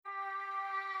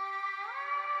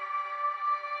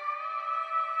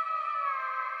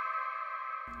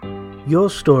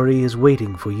Your story is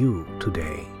waiting for you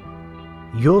today.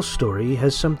 Your story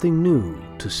has something new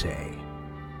to say.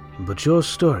 But your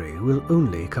story will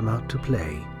only come out to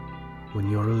play when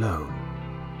you're alone.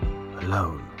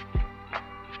 Alone.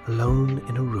 Alone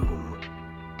in a room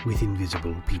with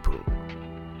invisible people.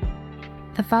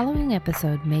 The following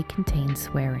episode may contain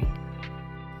swearing.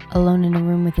 Alone in a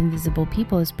Room with Invisible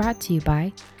People is brought to you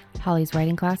by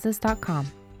hollyswritingclasses.com.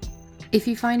 If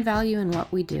you find value in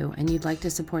what we do and you'd like to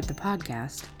support the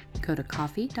podcast, go to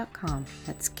ko-fi.com.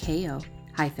 That's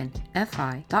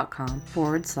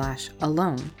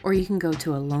ko-fi.com/alone. Or you can go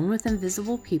to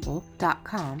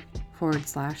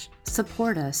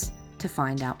alonewithinvisiblepeople.com/support us to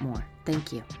find out more.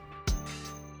 Thank you.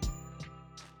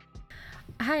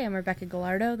 Hi, I'm Rebecca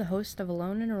Gallardo, the host of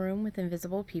Alone in a Room with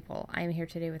Invisible People. I am here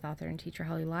today with author and teacher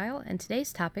Holly Lyle, and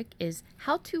today's topic is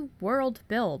how to world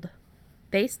build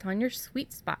based on your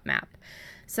sweet spot map.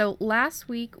 So last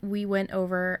week we went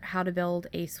over how to build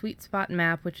a sweet spot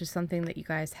map, which is something that you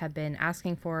guys have been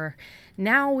asking for.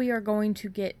 Now we are going to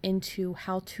get into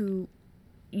how to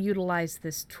utilize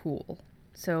this tool.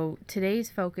 So today's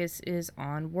focus is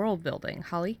on world building.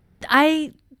 Holly?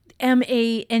 I am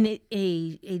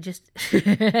just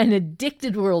an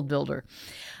addicted world builder.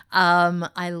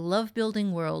 I love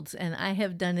building worlds, and I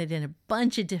have done it in a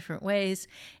bunch of different ways,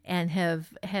 and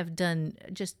have done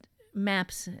just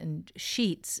maps and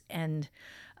sheets and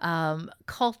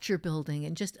culture building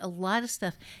and just a lot of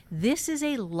stuff. This is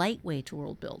a lightweight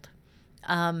world build.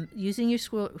 Using your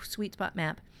sweet spot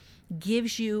map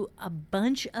gives you a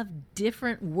bunch of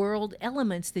different world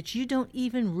elements that you don't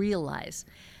even realize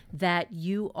that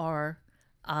you are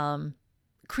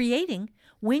creating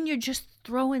when you're just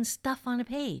throwing stuff on a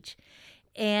page.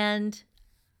 And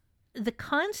the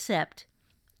concept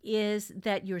is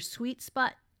that your sweet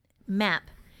spot map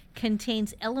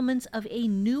contains elements of a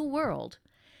new world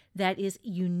that is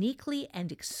uniquely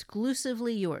and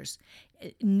exclusively yours.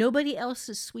 Nobody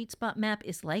else's sweet spot map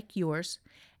is like yours,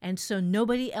 and so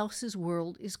nobody else's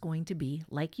world is going to be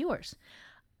like yours.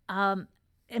 And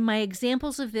my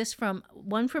examples of this from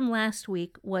last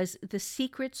week was The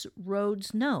Secrets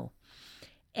Roads Know.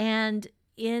 And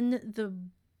in the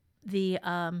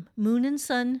Moon and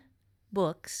Sun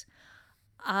books,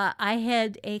 I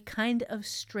had a kind of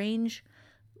strange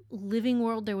living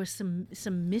world. There was some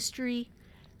mystery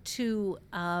to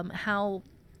how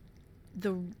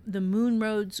the moon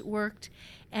roads worked.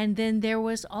 And then there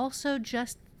was also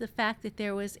just the fact that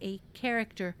there was a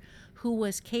character who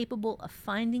was capable of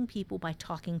finding people by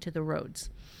talking to the roads.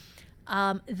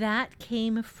 That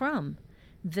came from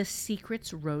The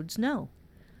Secrets Roads Know.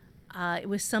 It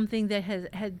was something that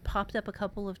had popped up a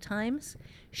couple of times.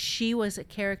 She was a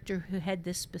character who had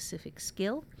this specific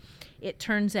skill. It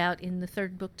turns out in the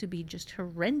third book to be just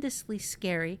horrendously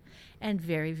scary and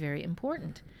very, very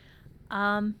important.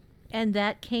 And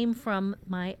that came from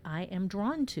my I Am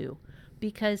Drawn To,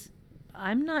 because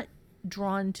I'm not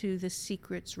drawn to The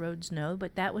Secrets Roads Know,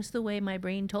 but that was the way my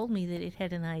brain told me that it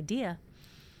had an idea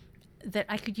that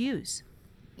I could use.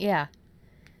 Yeah.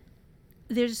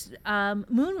 There's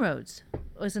moon roads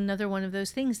was another one of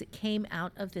those things that came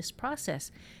out of this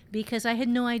process, because I had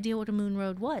no idea what a moon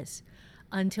road was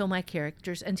until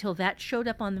that showed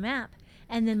up on the map,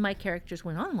 and then my characters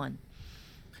went on one.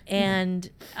 And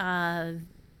I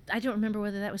don't remember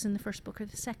whether that was in the first book or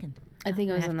the second. I think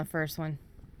it was in the first one.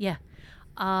 Yeah.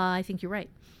 I think you're right.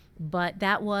 But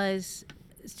that was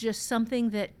just something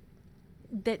that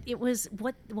it was,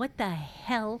 what the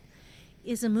hell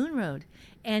is a moon road?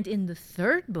 And in the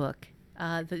third book,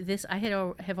 this I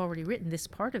have already written this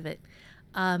part of it.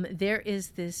 There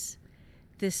is this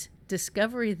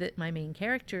discovery that my main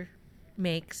character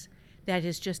makes that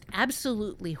is just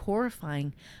absolutely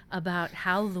horrifying about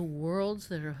how the worlds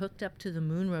that are hooked up to the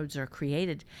moon roads are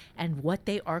created and what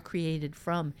they are created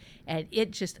from. And it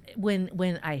just,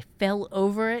 when I fell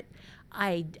over it,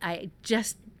 I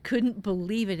just couldn't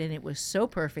believe it. And it was so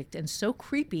perfect and so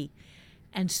creepy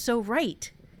and so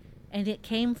right. And it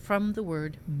came from the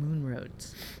word moon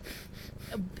roads.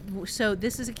 So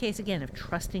this is a case, again, of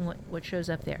trusting what shows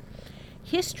up there.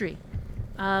 History.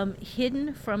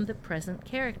 Hidden from the present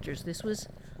characters. This was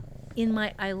in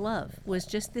my I love, was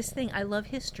just this thing. I love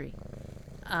history,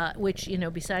 which,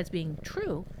 besides being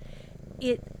true,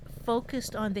 it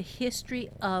focused on the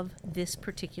history of this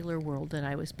particular world that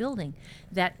I was building,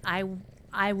 that I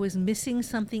was missing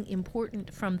something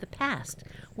important from the past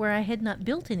where I had not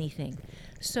built anything.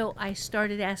 So I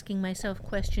started asking myself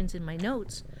questions in my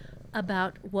notes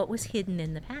about what was hidden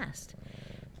in the past.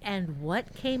 And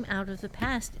what came out of the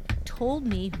past told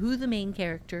me who the main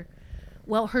character,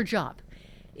 her job.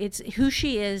 It's who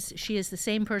she is. She is the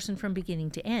same person from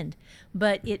beginning to end.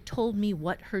 But it told me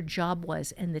what her job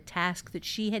was and the task that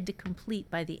she had to complete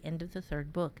by the end of the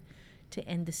third book to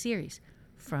end the series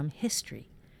from history.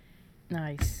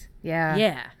 Nice. Yeah.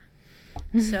 Yeah.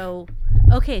 So,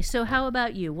 okay, so how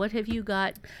about you? What have you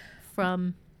got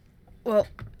from... Well,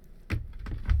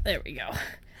 there we go.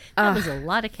 That was a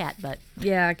lot of cat butt.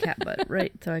 Yeah, cat butt,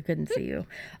 right? So I couldn't see you.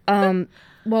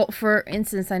 Well, for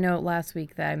instance, I know last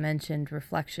week that I mentioned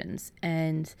reflections,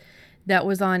 and that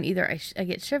was on either I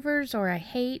get shivers or I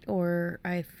hate or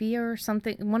I fear or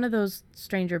something, one of those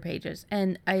stranger pages.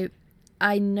 And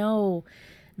I know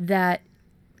that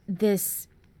this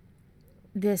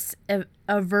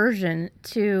aversion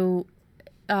to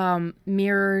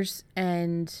mirrors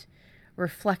and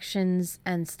reflections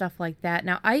and stuff like that.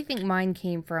 Now, I think mine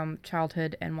came from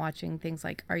childhood and watching things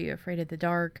like Are You Afraid of the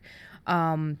Dark?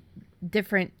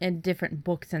 Different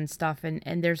books and stuff.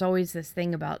 And there's always this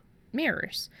thing about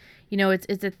mirrors. You know,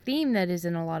 it's a theme that is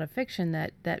in a lot of fiction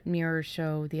that mirrors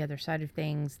show the other side of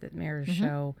things, that mirrors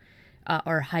show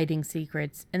are hiding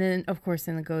secrets. And then, of course,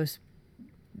 in the ghost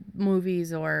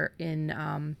movies or in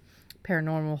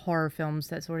paranormal horror films,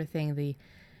 that sort of thing,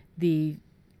 the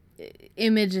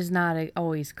image is not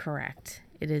always correct.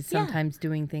 It is sometimes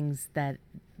doing things that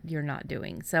you're not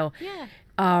doing. So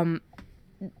I'm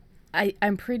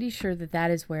pretty sure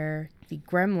that is where the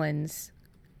Gremlins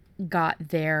got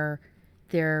their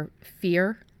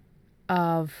fear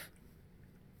of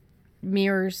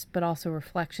mirrors, but also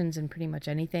reflections and pretty much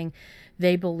anything.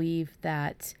 They believe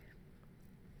that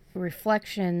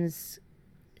reflections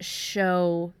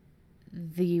show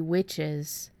the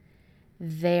witches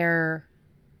their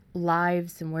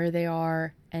lives and where they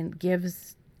are, and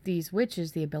gives these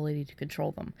witches the ability to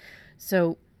control them.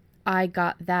 So I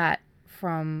got that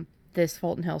from this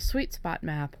Fulton Hills Sweet Spot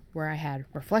map, where I had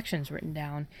reflections written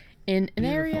down in an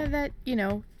area that, you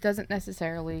know, doesn't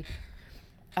necessarily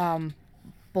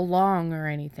belong or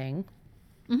anything.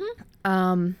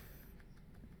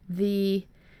 The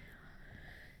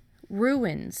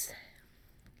ruins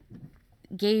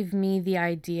gave me the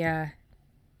idea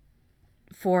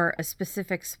for a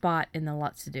specific spot in the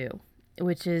Lutz-do,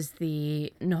 which is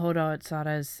the Nahodo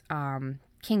Otsada's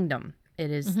kingdom. It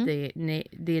is the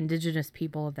indigenous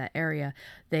people of that area.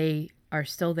 They are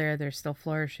still there. They're still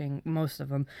flourishing, most of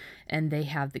them. And they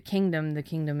have the kingdom. The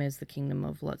kingdom is the kingdom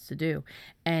of Lutz-do.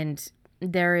 And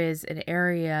there is an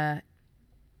area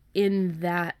in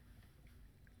that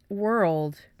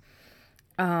world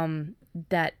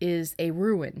that is a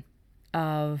ruin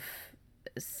of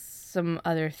some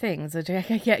other things, which I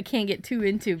can't get too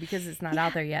into because it's not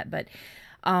out there yet. But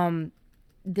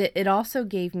it also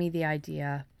gave me the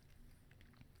idea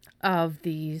of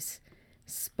these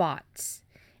spots,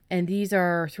 and these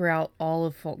are throughout all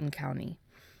of Fulton County.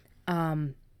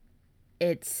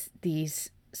 It's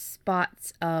these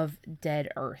spots of dead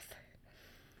earth,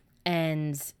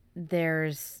 and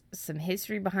there's some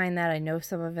history behind that. I know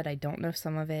some of it. I don't know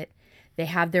some of it. They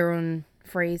have their own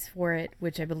phrase for it,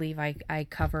 which I believe I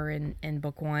cover in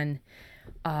book 1.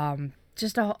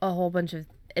 Just a whole bunch of...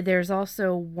 There's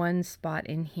also one spot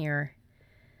in here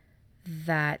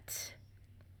that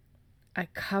I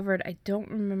covered. I don't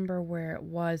remember where it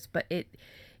was, but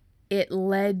it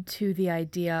led to the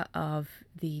idea of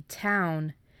the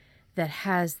town that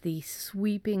has the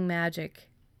sweeping magic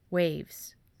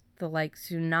waves, the like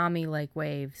tsunami-like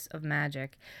waves of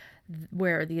magic,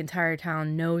 where the entire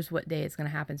town knows what day it's going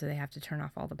to happen, so they have to turn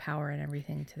off all the power and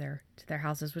everything to their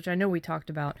houses, which I know we talked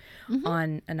about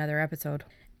on another episode.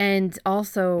 And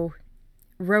also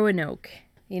Roanoke,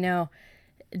 you know,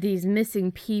 these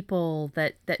missing people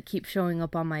that keep showing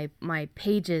up on my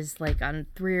pages, like on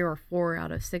 3 or 4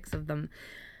 out of 6 of them.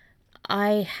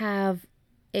 I have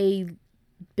a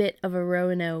bit of a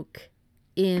Roanoke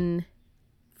in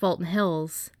Fulton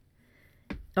Hills,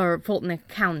 or Fulton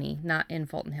County, not in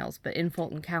Fulton Hills, but in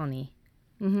Fulton County.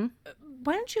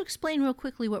 Why don't you explain real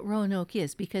quickly what Roanoke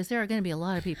is? Because there are going to be a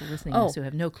lot of people listening to this who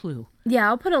have no clue. Yeah,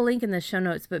 I'll put a link in the show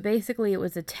notes, but basically it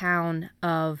was a town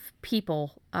of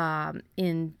people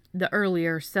in the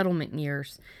earlier settlement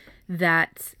years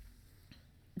that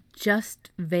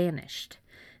just vanished.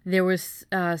 There was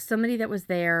somebody that was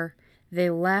there, they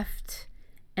left,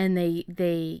 and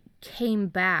they came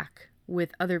back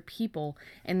with other people,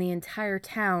 and the entire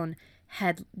town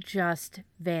had just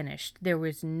vanished. There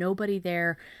was nobody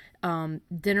there.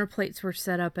 Dinner plates were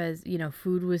set up as, you know,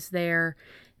 food was there.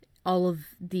 All of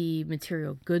the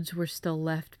material goods were still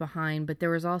left behind, but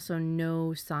there was also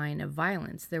no sign of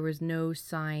violence. There was no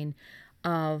sign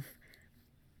of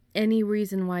any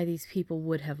reason why these people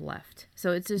would have left.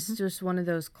 So it's just one of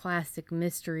those classic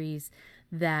mysteries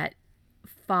that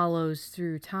follows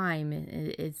through time.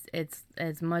 It's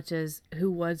as much as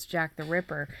who was Jack the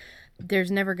Ripper.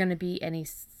 There's never going to be any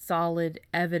solid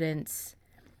evidence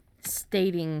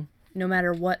stating, no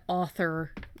matter what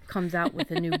author comes out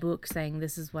with a new book saying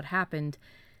this is what happened,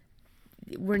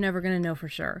 we're never going to know for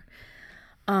sure.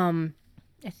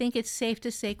 I think it's safe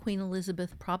to say Queen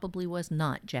Elizabeth probably was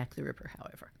not Jack the Ripper,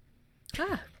 however.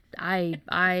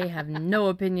 I have no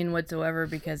opinion whatsoever,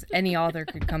 because any author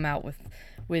could come out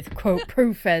with quote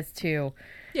proof as to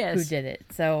who did it.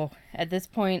 So at this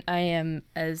point, I am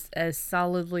as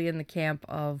solidly in the camp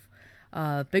of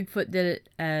Bigfoot did it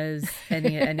as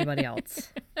anybody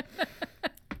else.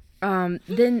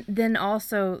 Then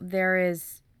also there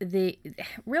is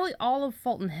really all of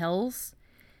Fulton Hills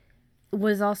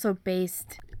was also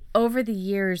based over the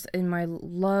years in my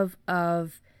love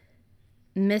of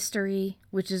mystery,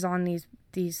 which is on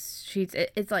these sheets.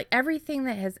 It's like everything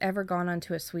that has ever gone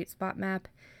onto a Sweet Spot map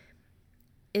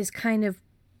is kind of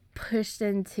pushed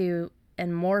into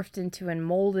and morphed into and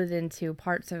molded into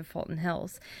parts of Fulton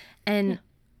Hills. And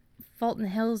Fulton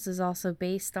Hills is also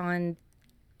based on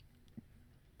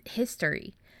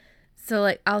history. So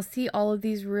like I'll see all of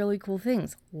these really cool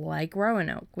things, like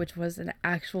Roanoke, which was an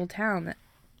actual town that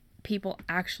people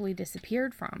actually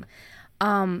disappeared from.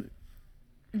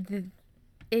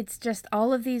 It's just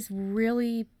all of these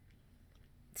really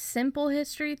simple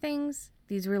history things,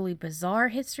 these really bizarre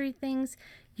history things.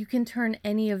 You can turn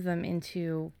any of them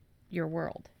into your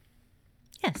world.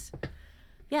 Yes.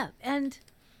 Yeah, and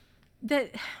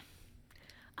that,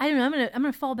 I don't know, I'm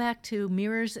gonna fall back to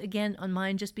mirrors again on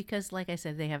mine, just because, like I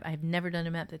said, I've never done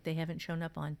a map that they haven't shown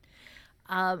up on.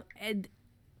 And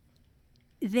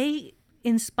they,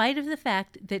 in spite of the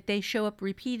fact that they show up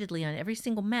repeatedly on every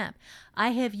single map,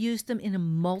 I have used them in a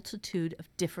multitude of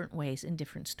different ways in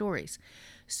different stories.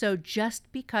 So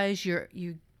just because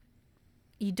you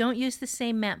don't use the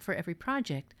same map for every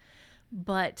project,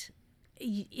 but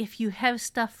if you have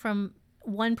stuff from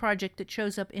one project that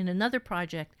shows up in another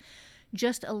project,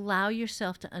 just allow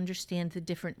yourself to understand the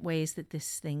different ways that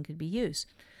this thing could be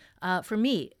used. For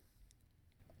me,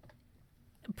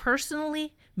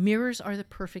 personally, mirrors are the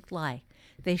perfect lie.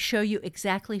 They show you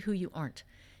exactly who you aren't,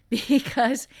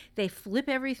 because they flip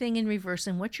everything in reverse,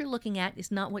 and what you're looking at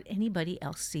is not what anybody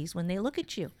else sees when they look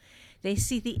at you. They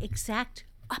see the exact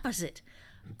opposite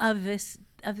of this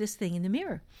thing in the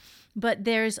mirror. But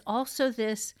there's also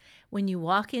this, when you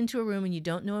walk into a room and you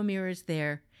don't know a mirror is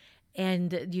there,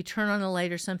 and you turn on a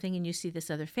light or something and you see this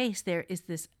other face, there is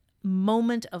this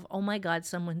moment of, oh my God,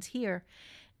 someone's here.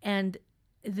 And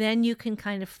then you can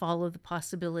kind of follow the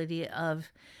possibility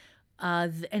of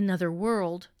another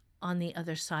world on the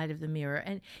other side of the mirror.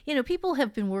 And, you know, people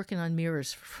have been working on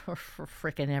mirrors for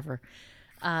frickin' ever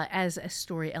as a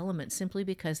story element, simply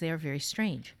because they are very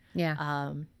strange.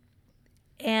 Yeah.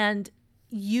 And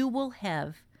you will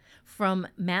have, from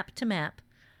map to map,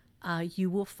 you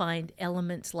will find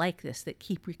elements like this that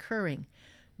keep recurring.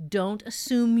 Don't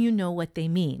assume you know what they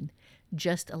mean.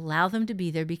 Just allow them to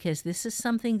be there, because this is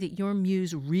something that your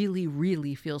muse really,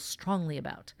 really feels strongly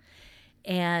about.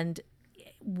 And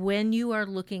when you are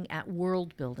looking at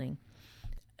world building,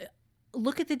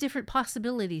 look at the different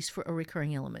possibilities for a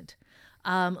recurring element.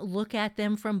 Look at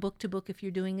them from book to book if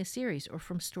you're doing a series, or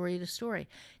from story to story.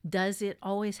 Does it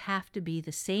always have to be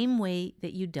the same way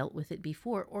that you dealt with it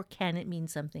before, or can it mean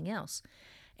something else?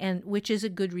 And which is a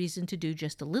good reason to do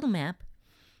just a little map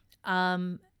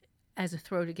as a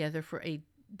throw together for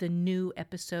the new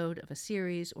episode of a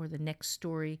series or the next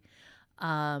story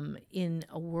in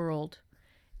a world.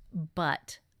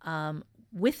 But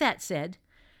with that said,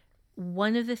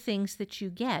 one of the things that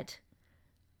you get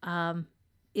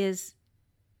is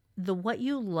the what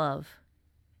you love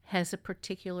has a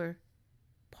particular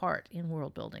part in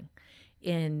world building,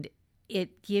 and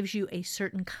it gives you a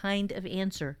certain kind of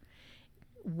answer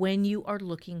when you are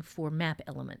looking for map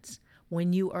elements,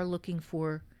 when you are looking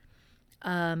for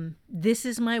this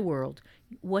is my world.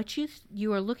 What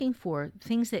you are looking for,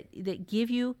 things that give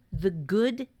you the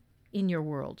good in your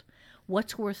world,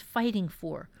 what's worth fighting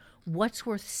for, what's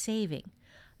worth saving.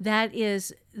 That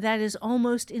is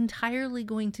almost entirely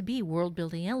going to be world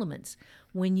building elements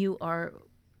when you are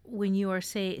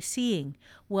seeing.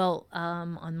 Well,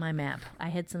 on my map, I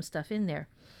had some stuff in there.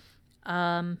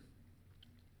 The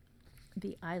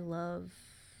I love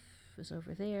is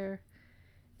over there,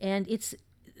 and it's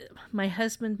my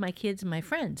husband, my kids, and my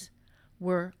friends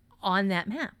were on that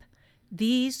map.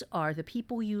 These are the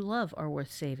people you love are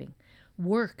worth saving.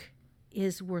 Work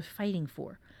is worth fighting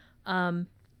for.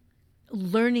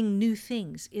 Learning new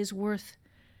things is worth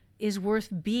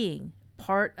being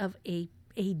part of a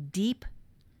deep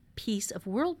piece of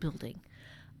world building.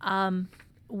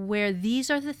 where these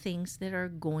are the things that are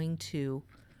going to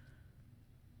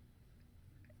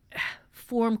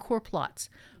form core plots,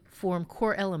 form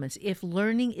core elements. If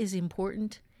learning is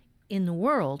important in the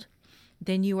world,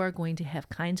 then you are going to have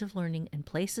kinds of learning and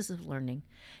places of learning.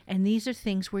 And these are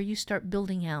things where you start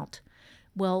building out.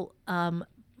 Well,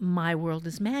 my world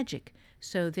is magic,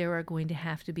 so there are going to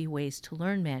have to be ways to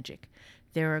learn magic.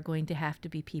 There are going to have to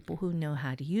be people who know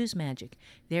how to use magic.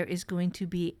 There is going to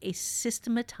be a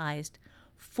systematized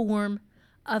form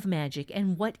of magic.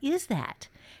 And what is that?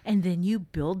 And then you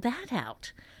build that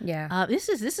out. Yeah. This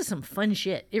is some fun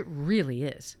shit. It really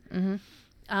is.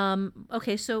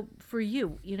 Okay, so for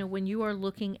you, when you are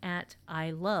looking at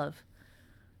I Love,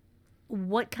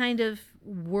 what kind of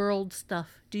world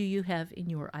stuff do you have in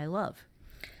your I Love?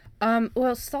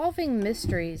 Well, solving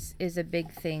mysteries is a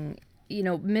big thing.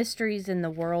 Mysteries in the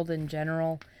world in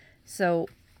general. So,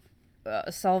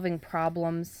 solving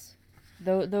problems.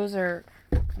 Those are.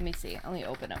 Let me see. Let me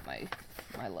open up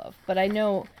my love. But I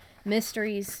know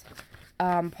mysteries,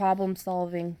 problem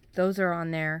solving. Those are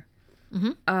on there.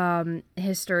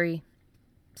 History.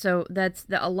 So that's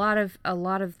a lot of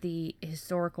the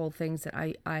historical things that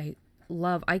I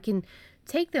love. I can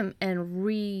take them and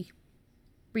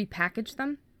repackage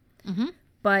them.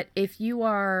 But if you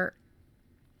are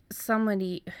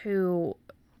somebody who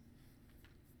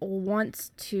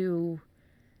wants to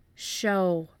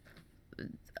show,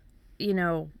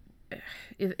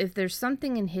 if there's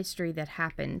something in history that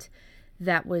happened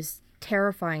that was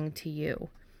terrifying to you,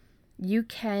 you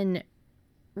can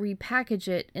repackage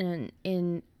it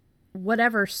in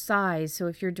whatever size. So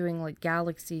if you're doing like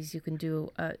galaxies, you can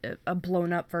do a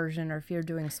blown up version, or if you're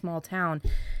doing a small town,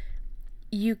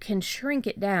 you can shrink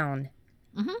it down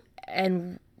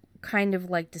and kind of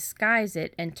like disguise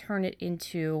it and turn it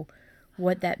into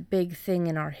what that big thing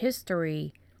in our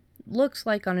history looks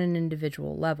like on an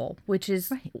individual level, which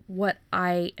is what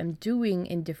I am doing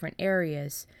in different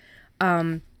areas,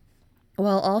 while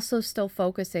also still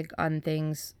focusing on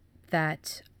things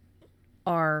that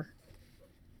are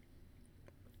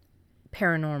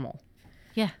paranormal.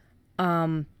 Yeah.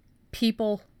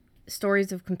 People,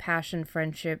 stories of compassion,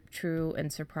 friendship, true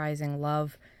and surprising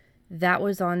love. That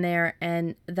was on there,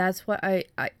 and that's what I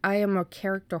am a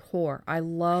character whore. I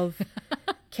love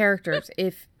characters.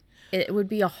 If it would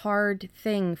be a hard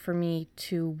thing for me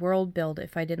to world build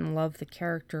if I didn't love the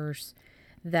characters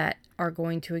that are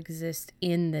going to exist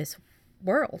in this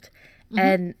world.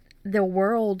 And the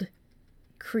world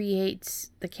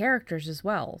creates the characters as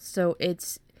well. So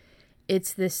it's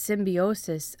this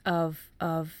symbiosis of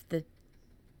the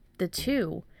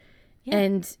two. Yeah.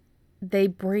 And they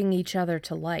bring each other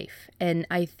to life. And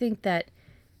I think that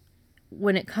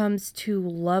when it comes to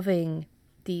loving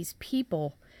these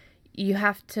people, you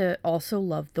have to also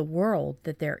love the world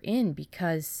that they're in,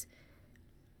 because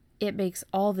it makes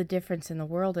all the difference in the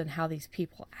world and how these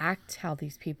people act, how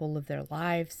these people live their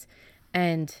lives,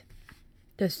 and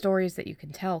the stories that you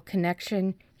can tell.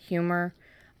 Connection, humor,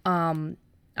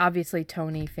 obviously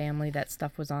Tony, family, that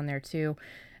stuff was on there too.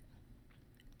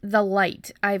 The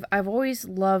light. I've always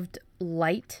loved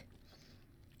light,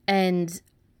 and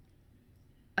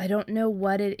I don't know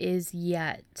what it is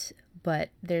yet, but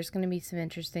there's going to be some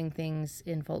interesting things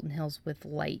in Fulton Hills with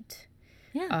light.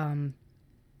 Yeah.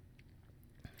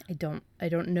 I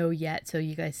don't know yet, so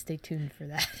you guys stay tuned for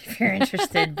that if you're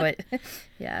interested. But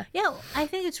yeah. Yeah, I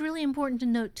think it's really important to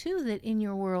note too that in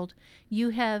your world you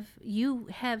have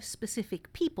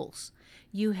specific peoples.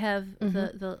 You have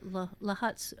the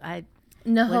Lahutts.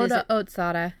 Nahoda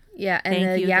Otsada. Yeah,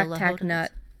 and the Yak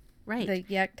Nut. Right. The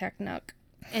Yak Nut.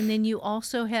 And then you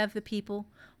also have the people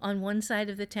on one side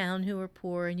of the town who are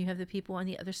poor, and you have the people on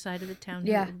the other side of the town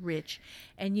who are rich.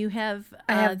 And you have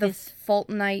I have the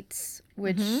Fultonites,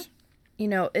 which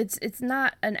it's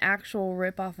not an actual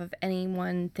ripoff of any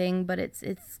one thing, but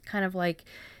it's kind of like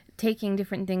taking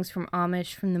different things from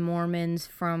Amish, from the Mormons,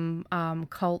 from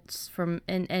cults, from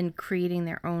and creating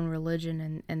their own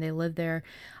religion, and they live there.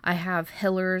 I have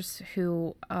Hillers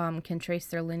who can trace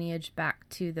their lineage back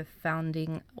to the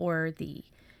founding, or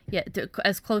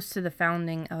as close to the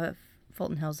founding of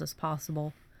Fulton Hills as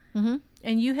possible.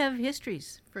 And you have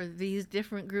histories for these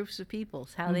different groups of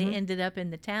peoples, how they ended up in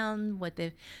the town,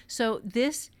 so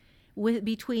this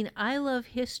between I Love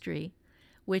History,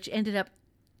 which ended up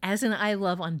as an I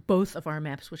Love on both of our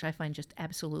maps, which I find just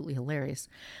absolutely hilarious.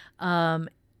 And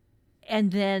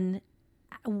then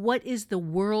what is the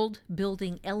world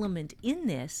building element in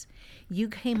this? You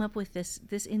came up with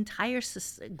this entire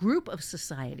group of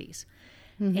societies.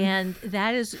 And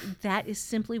that is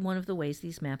simply one of the ways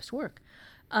these maps work.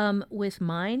 With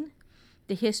mine,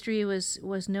 The history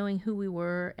was knowing who we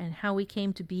were and how we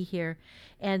came to be here.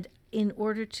 And in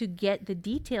order to get the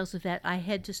details of that, I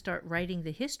had to start writing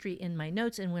the history in my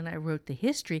notes. And when I wrote the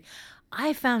history,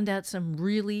 I found out some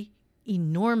really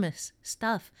enormous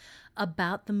stuff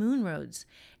about the moon roads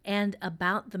and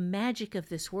about the magic of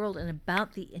this world and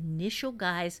about the initial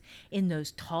guys in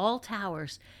those tall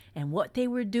towers and what they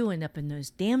were doing up in those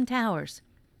damn towers.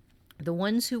 The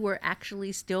ones who were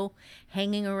actually still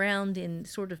hanging around in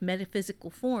sort of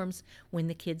metaphysical forms when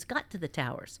the kids got to the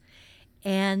towers.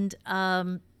 And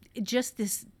just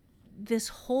this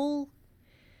whole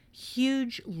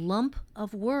huge lump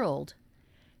of world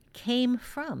came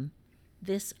from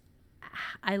this.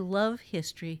 I love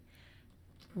history.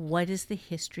 What is the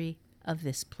history of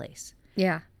this place?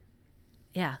 Yeah.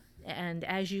 Yeah. And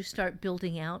as you start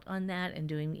building out on that and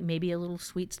doing maybe a little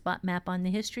sweet spot map on the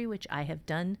history, which I have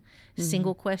done,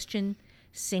 single question,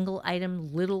 single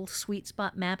item, little sweet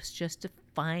spot maps just to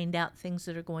find out things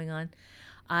that are going on,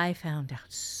 I found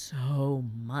out so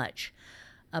much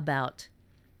about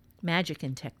magic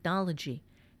and technology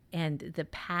and the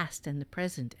past and the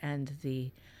present and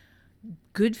the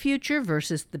good future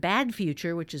versus the bad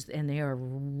future, and they are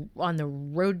on the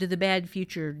road to the bad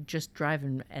future, just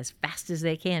driving as fast as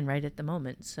they can right at the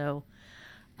moment. So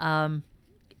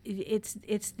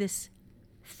it's this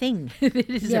thing that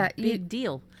is a big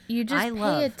deal. You just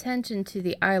pay attention to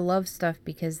the I love stuff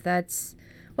because that's,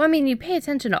 well, I mean, you pay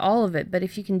attention to all of it, but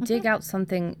if you can dig out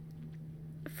something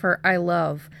for I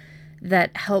love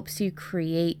that helps you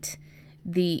create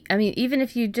even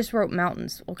if you just wrote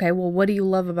mountains, okay, well, what do you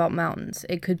love about mountains?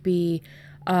 It could be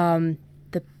the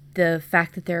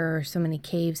fact that there are so many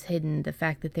caves hidden, the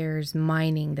fact that there's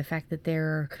mining, the fact that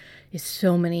there is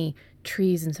so many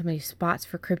trees and so many spots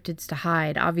for cryptids to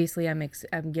hide. Obviously, I'm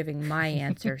giving my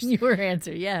answers. Your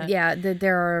answer, yeah. Yeah, that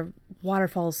there are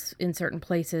waterfalls in certain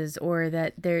places, or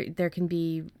that there can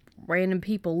be random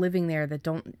people living there that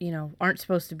aren't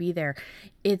supposed to be there.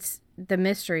 It's the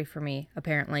mystery for me,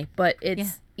 apparently, but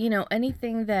it's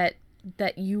anything that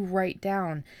you write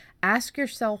down, ask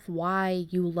yourself why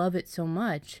you love it so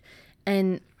much,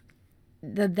 and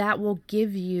that will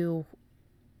give you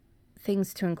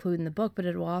things to include in the book, but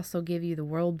it will also give you the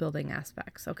world building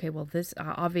aspects. Okay, well, this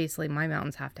obviously my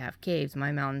mountains have to have caves,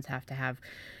 my mountains have to have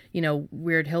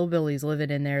weird hillbillies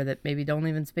living in there that maybe don't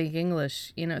even speak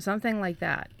English, something like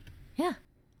that. Yeah,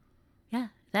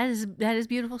 that is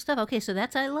beautiful stuff. Okay, so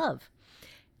that's I love.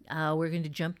 We're going to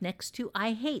jump next to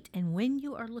I hate. And when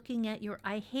you are looking at your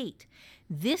I hate,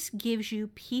 this gives you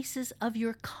pieces of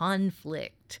your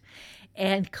conflict.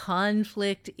 And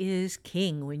conflict is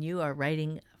king when you are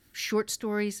writing short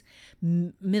stories,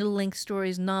 middle-length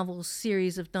stories, novels,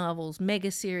 series of novels,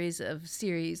 mega series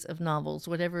of novels,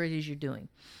 whatever it is you're doing.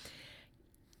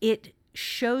 It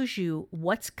shows you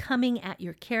what's coming at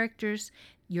your characters,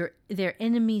 their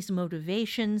enemies'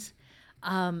 motivations,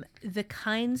 the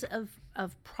kinds of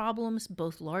problems,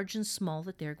 both large and small,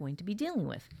 that they're going to be dealing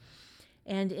with.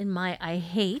 And in my I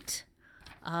hate,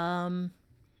 I'm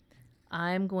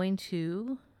going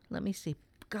to, let me see.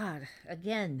 God,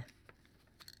 again,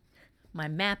 my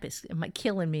map is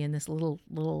killing me in this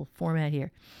little format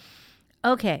here.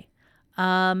 Okay.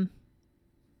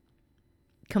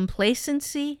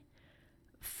 Complacency,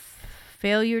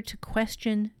 failure to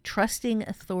question, trusting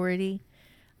authority,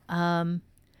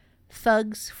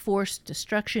 thugs, forced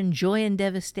destruction, joy and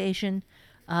devastation,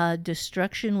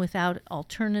 destruction without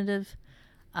alternative.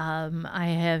 I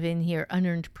have in here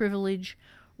unearned privilege,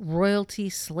 royalty,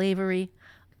 slavery.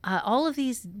 All of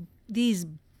these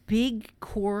big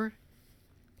core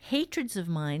hatreds of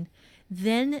mine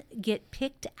then get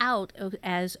picked out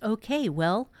as, okay,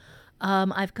 well,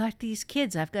 I've got these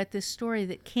kids. I've got this story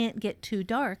that can't get too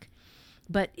dark,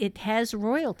 but it has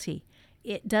royalty.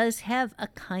 It does have a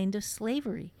kind of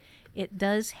slavery. It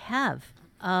does have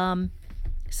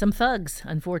some thugs,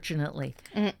 unfortunately.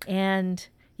 And,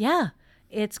 yeah,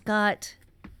 it's got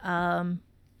a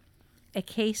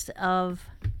case of...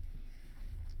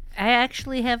 I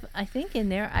actually have, I think in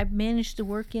there, I've managed to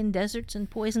work in deserts and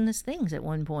poisonous things at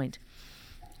one point.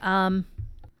 And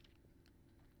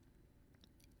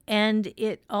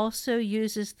it also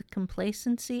uses the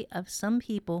complacency of some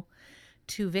people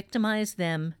to victimize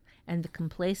them and the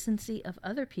complacency of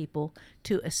other people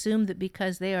to assume that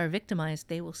because they are victimized,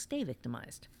 they will stay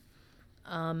victimized.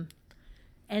 And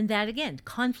that, again,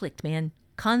 conflict, man.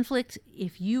 Conflict,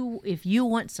 if you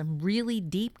want some really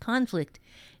deep conflict,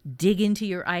 dig into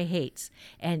your I hates.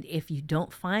 And if you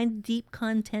don't find deep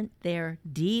content there,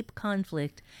 deep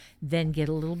conflict, then get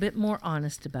a little bit more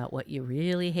honest about what you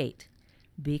really hate,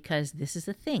 because this is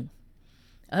a thing.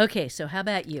 Okay, so how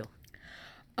about you?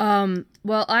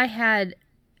 Well, I had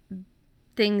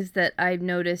things that I've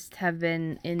noticed have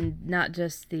been in not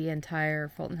just the entire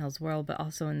Fulton Hills world, but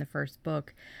also in the first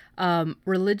book.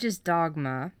 Religious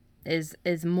dogma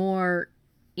is more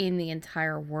in the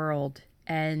entire world,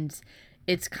 and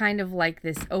it's kind of like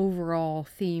this overall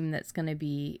theme that's going to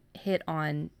be hit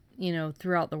on,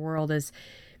 throughout the world. Is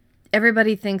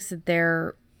everybody thinks that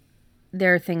their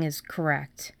thing is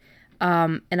correct.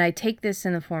 And I take this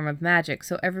in the form of magic.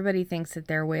 So everybody thinks that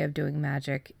their way of doing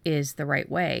magic is the right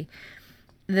way.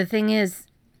 The thing is,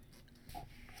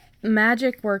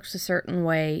 magic works a certain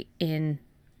way in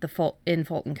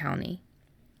Fulton County.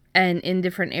 And in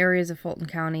different areas of Fulton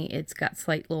County, it's got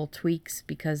slight little tweaks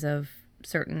because of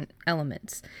certain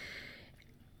elements.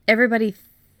 Everybody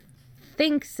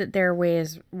thinks that their way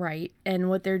is right, and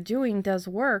what they're doing does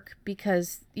work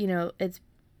because, it's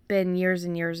been years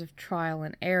and years of trial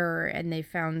and error, and they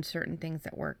found certain things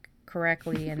that work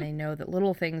correctly, and they know that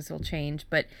little things will change,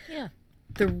 but Yeah.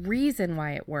 the reason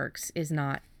why it works is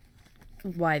not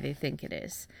why they think it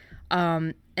is.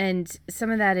 And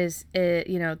some of that is,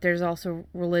 there's also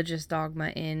religious dogma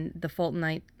in the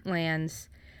Fultonite lands.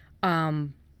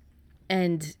 And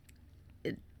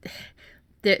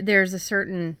there's a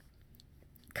certain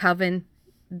coven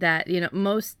that,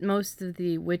 most of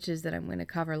the witches that I'm going to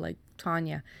cover, like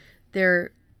Tanya,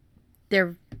 they're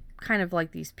kind of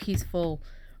like these peaceful,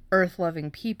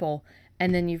 earth-loving people.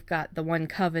 And then you've got the one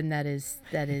coven that is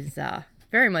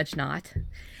very much not.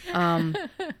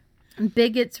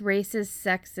 Bigots, racists,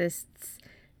 sexists,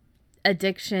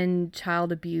 addiction,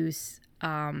 child abuse,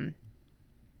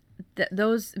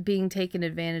 those being taken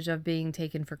advantage of, being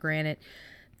taken for granted.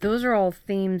 Those are all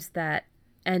themes that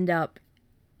end up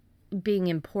being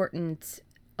important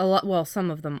a lot. Well,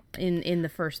 some of them in the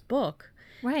first book.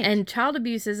 Right. And child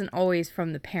abuse isn't always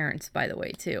from the parents, by the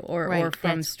way, too, or Right,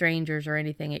 from strangers or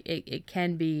anything. It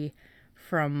can be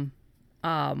from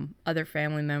other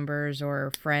family members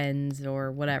or friends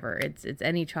or whatever. It's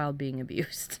any child being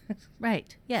abused.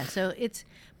 Right. Yeah. So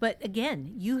but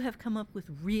again, you have come up with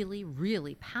really,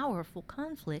 really powerful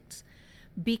conflicts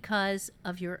because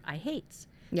of your I hates.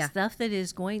 Yeah. Stuff that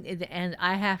is going, and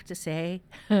I have to say,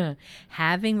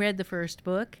 having read the first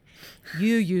book,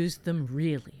 you used them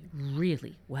really,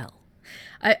 really well.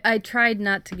 I tried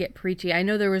not to get preachy. I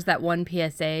know there was that one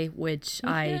PSA which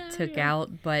I took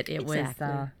out, but it Exactly.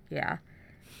 was yeah.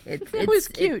 It was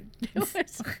cute.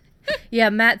 Yeah,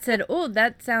 Matt said, "Oh,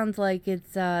 that sounds like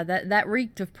it's that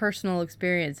reeked of personal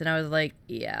experience," and I was like,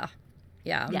 "Yeah,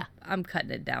 I'm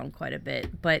cutting it down quite a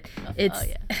bit." But it's,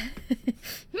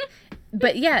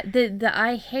 but yeah, the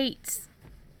I hates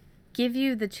give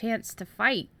you the chance to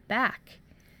fight back.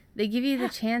 They give you the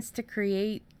chance to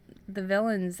create the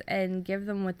villains and give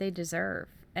them what they deserve,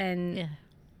 and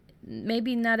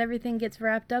maybe not everything gets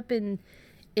wrapped up in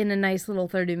a nice little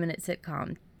 30-minute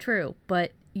sitcom. True,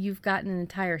 but you've got an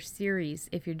entire series,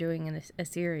 if you're doing a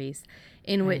series,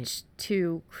 in which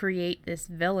to create this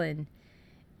villain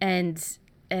and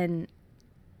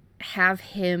have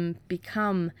him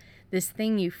become this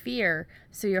thing you fear.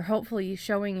 So you're hopefully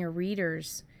showing your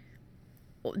readers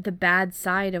the bad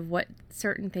side of what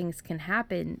certain things can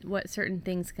happen, what certain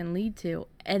things can lead to,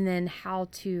 and then how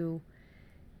to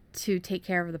take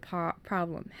care of the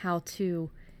problem, how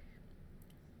to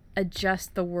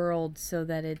adjust the world so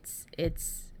that it's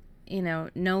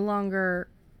no longer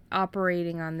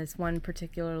operating on this one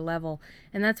particular level.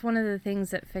 And that's one of the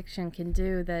things that fiction can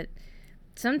do that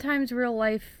sometimes real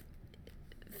life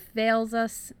fails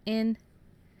us in.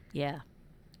 Yeah.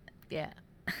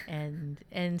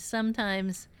 And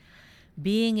sometimes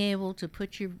being able to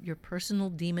put your personal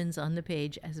demons on the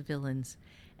page as villains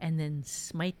and then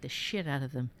smite the shit out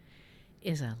of them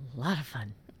is a lot of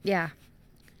fun. Yeah.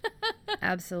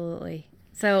 Absolutely.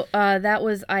 So that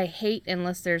was I hate,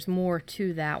 unless there's more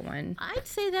to that one. I'd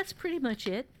say that's pretty much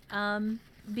it.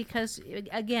 Because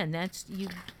again, that's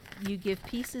you give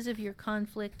pieces of your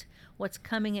conflict, what's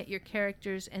coming at your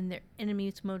characters and their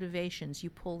enemies' motivations. You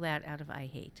pull that out of I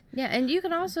hate. Yeah, and you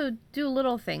can also do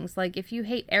little things like if you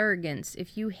hate arrogance,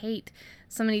 if you hate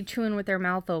somebody chewing with their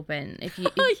mouth open, if you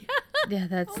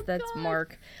that's God.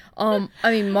 Mark. I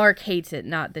mean, Mark hates it,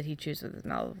 not that he chews with his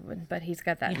mouth open, but he's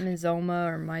got that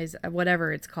myzoma or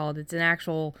whatever it's called. It's an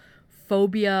actual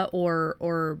phobia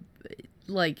or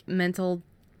like mental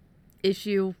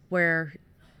issue where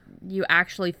you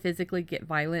actually physically get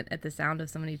violent at the sound of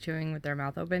somebody chewing with their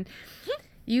mouth open.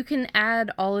 You can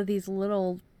add all of these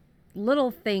little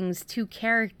things to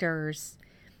characters,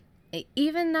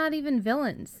 not even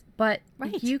villains, but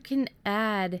you can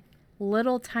add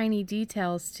little tiny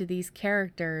details to these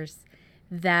characters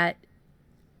that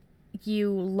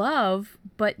you love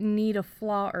but need a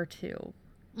flaw or two.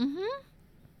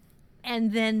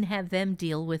 And then have them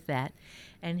deal with that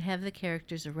and have the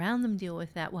characters around them deal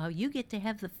with that while you get to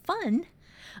have the fun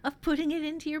of putting it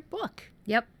into your book.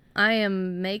 Yep. I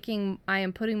am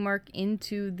putting Mark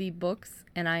into the books,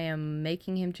 and I am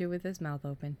making him chew with his mouth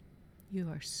open. You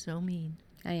are so mean.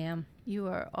 I am. You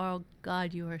are, oh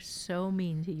God, you are so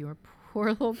mean to your poor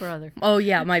little brother. Oh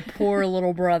yeah, my poor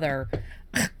little brother.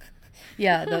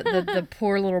 Yeah, the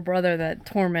poor little brother that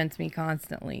torments me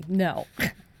constantly. No.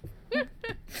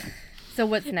 So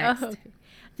what's next? Oh.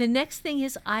 The next thing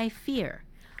is I fear.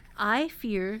 I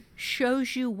fear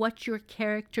shows you what your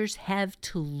characters have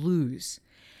to lose.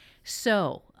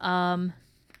 So,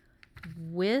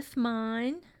 with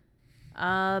mine,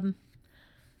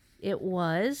 it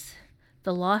was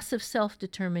the loss of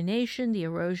self-determination, the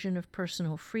erosion of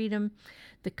personal freedom,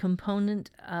 the complacent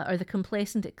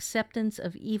acceptance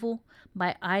of evil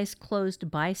by eyes-closed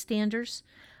bystanders,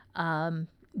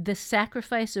 the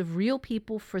sacrifice of real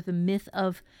people for the myth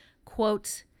of,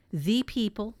 quotes, the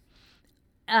people,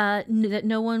 that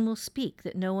no one will speak,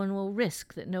 that no one will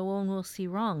risk, that no one will see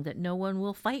wrong, that no one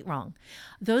will fight wrong.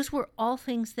 Those were all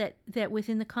things that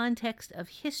within the context of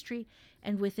history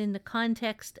and within the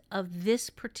context of this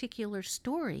particular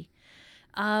story,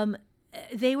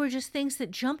 they were just things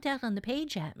that jumped out on the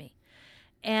page at me.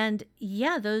 And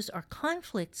yeah, those are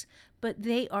conflicts, but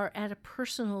they are at a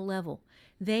personal level.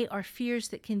 They are fears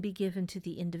that can be given to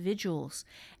the individuals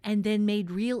and then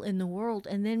made real in the world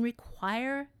and then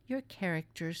require your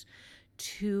characters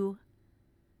to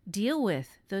deal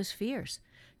with those fears,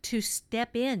 to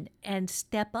step in and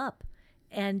step up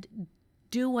and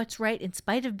do what's right in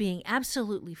spite of being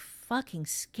absolutely fucking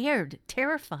scared,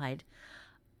 terrified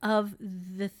of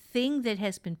the thing that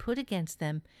has been put against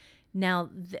them. Now,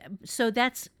 so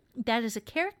that is a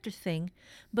character thing,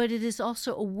 but it is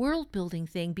also a world building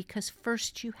thing, because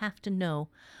first you have to know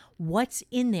what's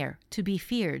in there to be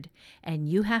feared, and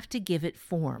you have to give it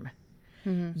form.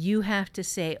 Mm-hmm. You have to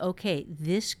say, okay,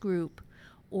 this group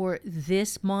or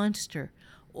this monster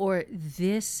or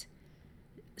this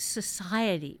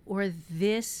society or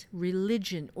this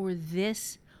religion or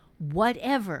this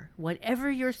whatever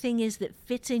your thing is that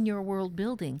fits in your world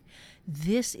building,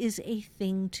 this is a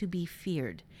thing to be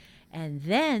feared. And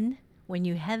then when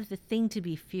you have the thing to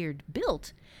be feared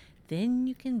built, then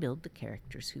you can build the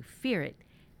characters who fear it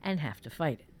and have to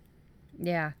fight it.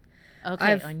 Yeah.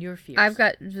 Okay, on your fears. I've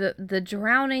got the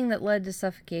drowning that led to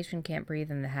suffocation, can't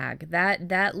breathe, and the hag.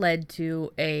 That led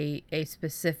to a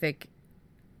specific,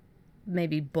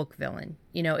 maybe book villain.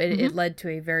 You know, it led to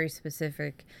a very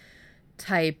specific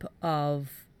type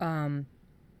of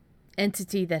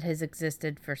entity that has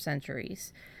existed for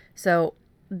centuries. So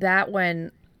that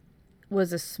one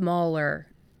was a smaller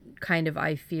kind of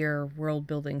I fear world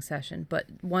building session, but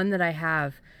one that I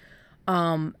have,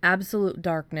 Absolute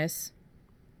Darkness,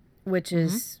 which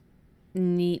is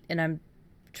neat, and I'm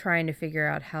trying to figure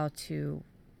out how to,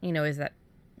 is that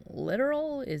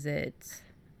literal? Is it,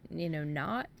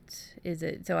 not? Is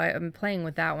it? So I'm playing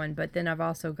with that one, but then I've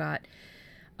also got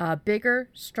bigger,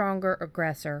 stronger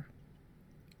aggressor,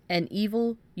 and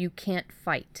evil you can't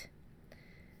fight.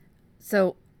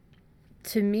 So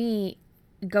to me,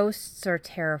 ghosts are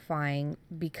terrifying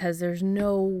because there's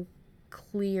no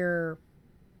clear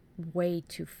way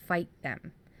to fight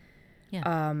them.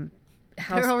 Yeah.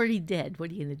 They're already dead.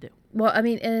 What are you going to do? Well, I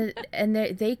mean, and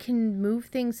they can move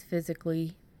things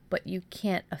physically, but you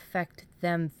can't affect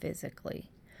them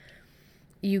physically.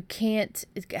 You can't,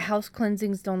 house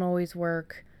cleansings don't always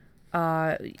work.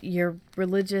 Your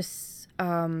religious,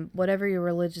 whatever your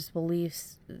religious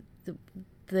beliefs,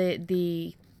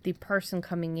 the person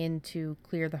coming in to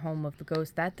clear the home of the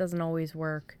ghost, that doesn't always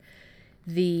work.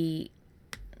 The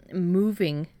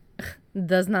moving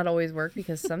does not always work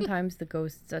because sometimes the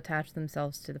ghosts attach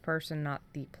themselves to the person, not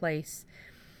the place.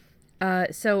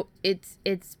 So it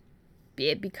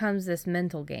becomes this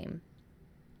mental game.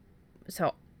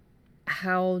 So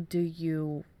how do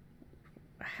you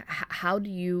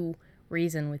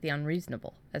reason with the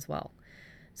unreasonable as well?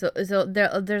 So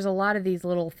there's a lot of these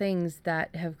little things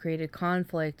that have created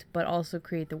conflict, but also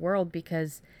create the world,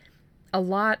 because a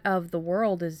lot of the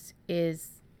world is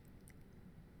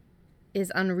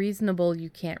unreasonable. You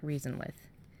can't reason with.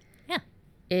 Yeah.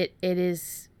 It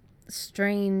is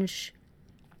strange.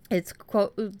 It's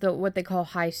what they call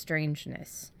high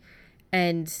strangeness,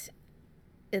 and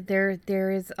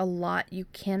there is a lot you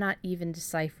cannot even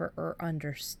decipher or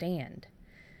understand.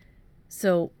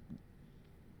 So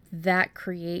that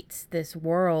creates this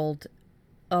world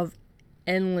of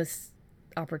endless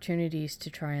opportunities to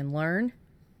try and learn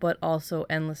but also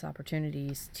endless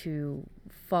opportunities to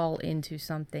fall into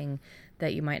something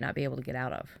that you might not be able to get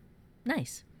out of.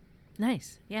 Nice.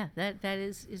 Yeah, that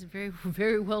is very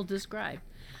very well described.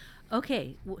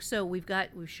 Okay, so we've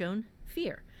shown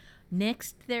fear.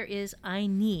 Next, there is I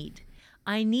need.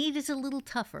 I need is a little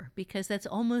tougher because that's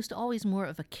almost always more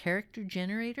of a character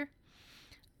generator.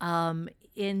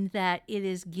 In that it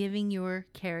is giving your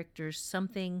characters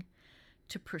something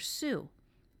to pursue.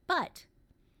 But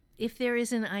if there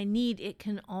is an I need, it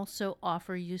can also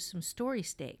offer you some story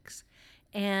stakes.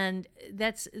 And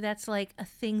that's like a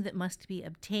thing that must be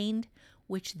obtained,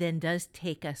 which then does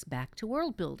take us back to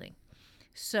world building.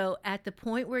 So at the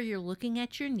point where you're looking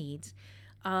at your needs,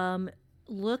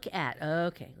 look at,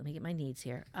 okay, let me get my needs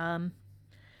here.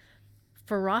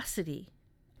 Ferocity,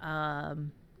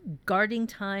 guarding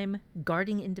time,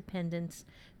 guarding independence,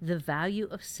 the value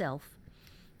of self.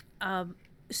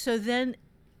 So then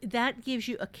that gives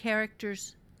you a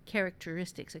character's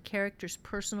characteristics, a character's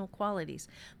personal qualities.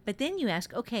 But then you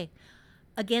ask, okay,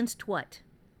 against what?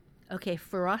 Okay,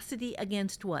 ferocity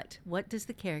against what? What does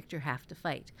the character have to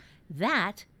fight?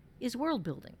 That is world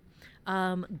building.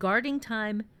 Guarding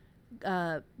time,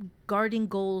 guarding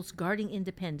goals, guarding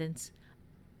independence.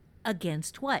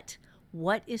 Against what?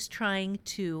 What is trying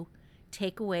to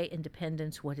take away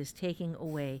independence? What is taking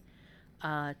away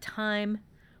time?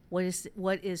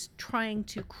 What is trying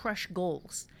to crush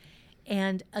goals?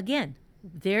 And again,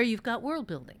 there you've got world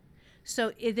building.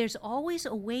 So there's always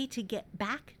a way to get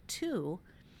back to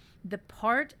the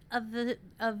part of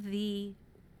the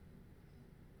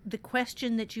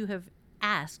question that you have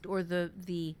asked, or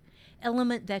the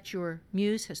element that your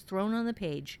muse has thrown on the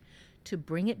page, to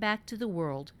bring it back to the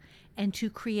world and to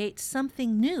create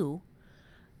something new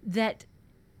that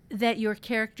your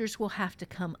characters will have to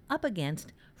come up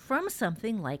against from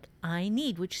something like I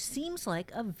need, which seems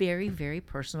like a very, very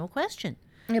personal question.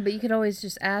 Yeah, but you could always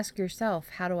just ask yourself,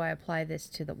 how do I apply this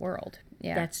to the world?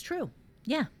 Yeah. That's true.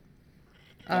 Yeah.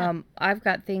 I've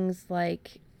got things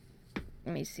like,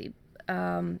 let me see,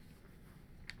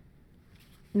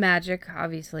 magic,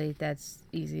 obviously, that's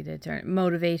easy to turn.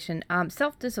 Motivation,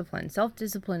 self-discipline.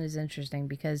 Self-discipline is interesting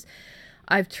because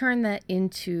I've turned that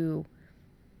into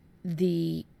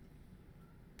the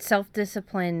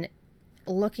self-discipline.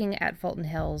 Looking at Fulton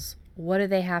Hills, what do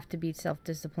they have to be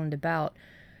self-disciplined about?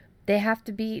 They have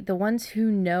to be the ones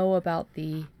who know about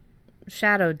the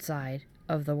shadowed side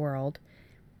of the world,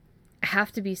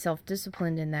 have to be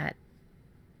self-disciplined in that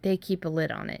they keep a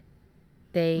lid on it.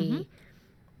 They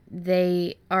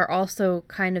are also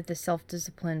kind of the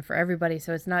self-discipline for everybody.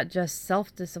 So it's not just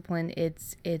self-discipline,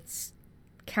 it's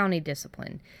county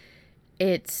discipline.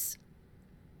 It's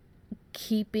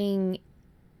keeping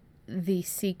the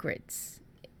secrets.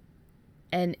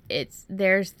 And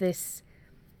there's this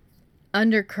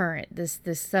undercurrent, this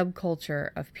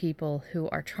subculture of people who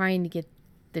are trying to get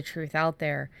the truth out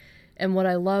there. And what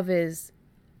I love is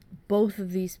both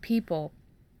of these people,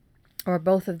 or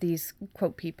both of these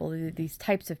quote people, these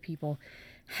types of people,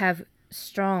 have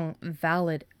strong,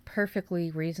 valid,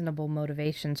 perfectly reasonable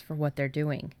motivations for what they're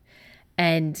doing.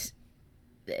 And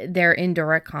they're in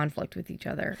direct conflict with each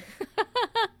other.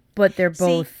 But they're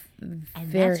both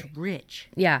very... that's rich.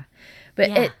 Yeah.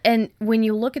 But and when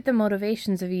you look at the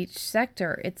motivations of each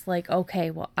sector, it's like,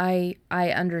 okay, well, I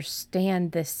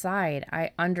understand this side.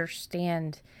 I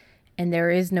understand, and there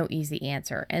is no easy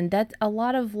answer. And that a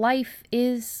lot of life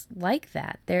is like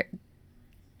that.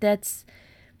 That's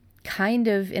kind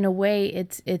of, in a way,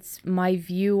 it's my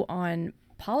view on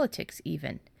politics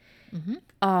even.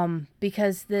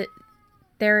 Because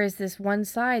there is this one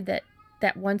side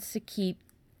that wants to keep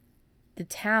the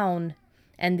town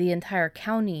and the entire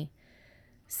county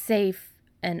safe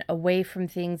and away from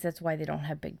things. That's why they don't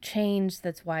have big change.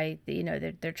 That's why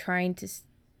they're trying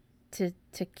to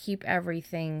keep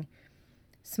everything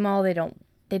small. They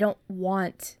don't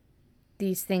want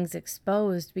these things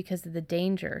exposed because of the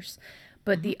dangers.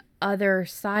 But the other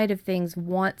side of things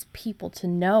wants people to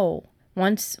know.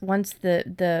 Once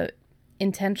the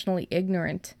intentionally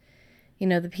ignorant,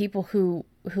 the people who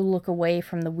look away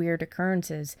from the weird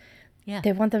occurrences,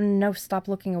 they want them to know, stop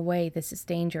looking away. This is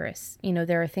dangerous.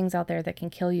 There are things out there that can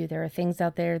kill you. There are things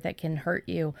out there that can hurt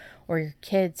you or your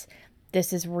kids.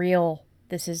 This is real.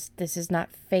 This is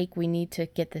not fake. We need to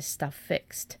get this stuff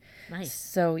fixed. Nice.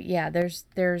 So yeah, there's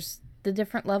the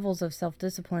different levels of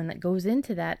self-discipline that goes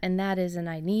into that, and that is an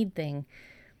I need thing.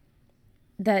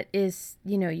 That is,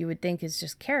 you would think is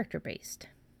just character based.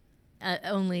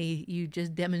 Only you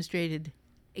just demonstrated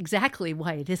exactly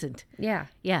why it isn't. Yeah.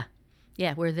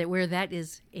 Where that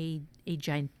is a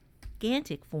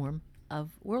gigantic form of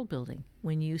world building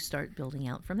when you start building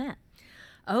out from that.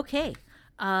 Okay,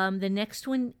 The next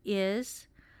one is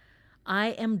I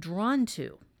Am Drawn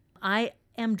To. I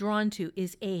Am Drawn To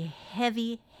is a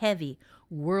heavy, heavy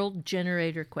world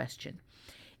generator question.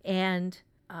 And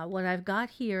what I've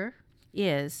got here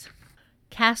is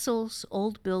castles,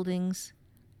 old buildings,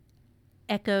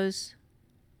 echoes,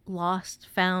 lost,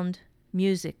 found,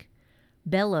 music,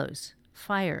 bellows,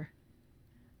 fire,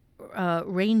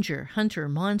 ranger, hunter,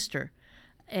 monster,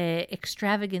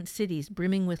 extravagant cities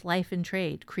brimming with life and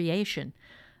trade, creation.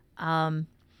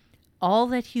 All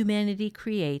that humanity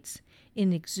creates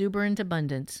in exuberant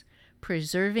abundance,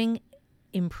 pursuing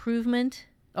improvement,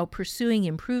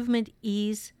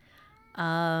 ease,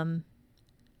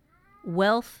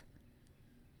 wealth,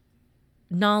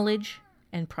 knowledge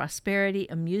and prosperity,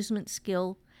 amusement,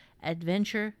 skill,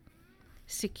 adventure,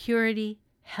 security,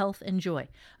 health, and joy.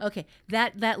 Okay,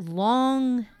 that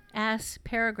long ass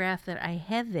paragraph that I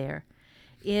have there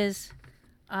is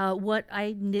what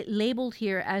I labeled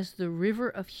here as the river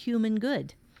of human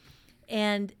good.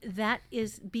 And that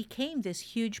became this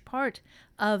huge part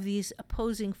of these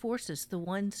opposing forces, the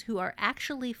ones who are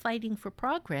actually fighting for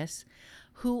progress,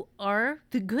 who are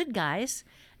the good guys,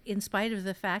 in spite of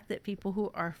the fact that people who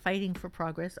are fighting for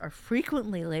progress are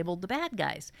frequently labeled the bad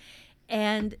guys.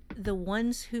 And the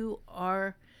ones who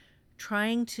are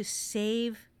trying to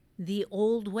save the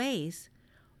old ways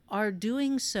are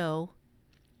doing so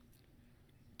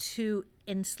to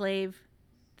enslave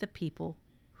the people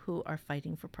who are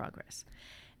fighting for progress.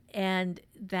 And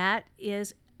that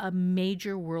is a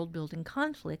major world building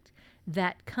conflict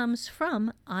that comes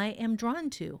from I Am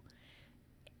Drawn To.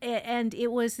 And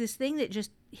it was this thing that just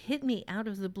hit me out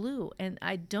of the blue. And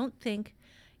I don't think,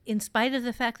 in spite of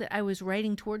the fact that I was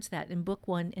writing towards that in book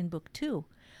 1 and book 2,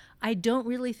 I don't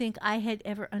really think I had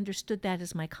ever understood that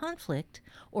as my conflict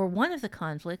or one of the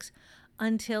conflicts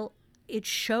until it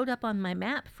showed up on my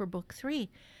map for book 3.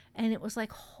 And it was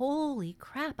like, holy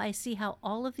crap, I see how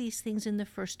all of these things in the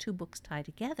first 2 books tie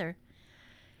together.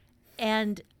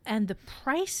 And the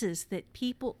prices that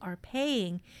people are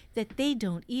paying that they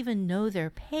don't even know they're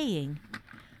paying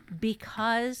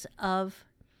because of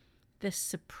the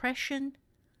suppression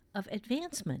of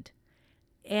advancement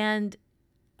and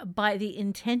by the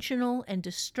intentional and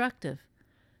destructive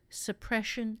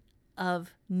suppression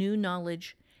of new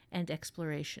knowledge and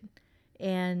exploration.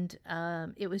 And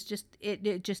it was just,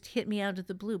 it just hit me out of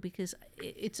the blue because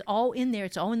it's all in there.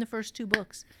 It's all in the first 2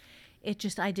 books. It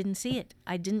just, I didn't see it.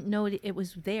 I didn't know it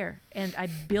was there. And I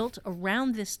built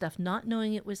around this stuff not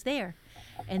knowing it was there.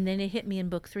 And then it hit me in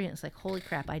book 3 and it's like, holy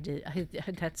crap,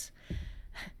 that's,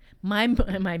 my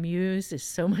muse is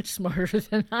so much smarter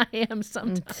than I am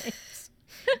sometimes.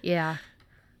 Yeah.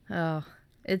 Oh,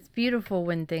 it's beautiful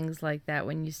when things like that,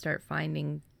 when you start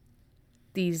finding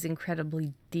these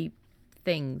incredibly deep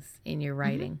things in your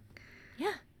writing. Mm-hmm.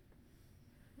 Yeah.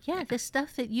 Yeah, the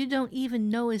stuff that you don't even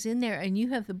know is in there, and you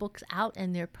have the books out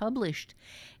and they're published,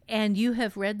 and you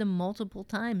have read them multiple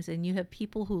times, and you have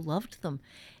people who loved them.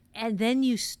 And then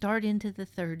you start into the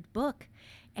 3rd book,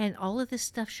 and all of this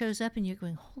stuff shows up, and you're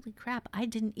going, holy crap, I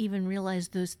didn't even realize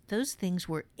those things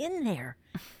were in there.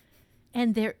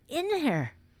 And they're in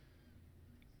there.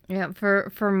 Yeah,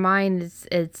 for mine,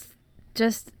 it's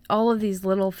just all of these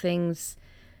little things.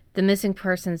 The missing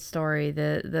person story,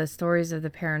 the stories of the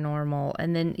paranormal,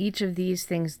 and then each of these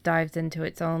things dives into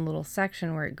its own little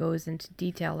section where it goes into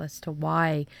detail as to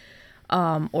why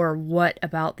or what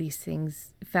about these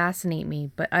things fascinate me.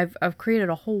 But I've created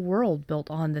a whole world built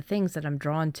on the things that I'm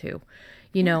drawn to.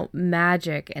 You know,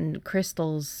 magic and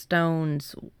crystals,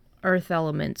 stones, earth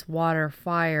elements, water,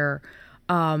 fire,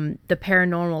 the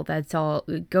paranormal, that's all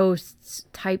ghosts,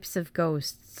 types of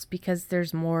ghosts, because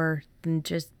there's more than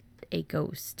just a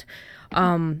ghost.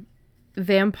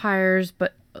 Vampires,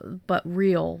 but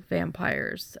real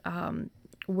vampires.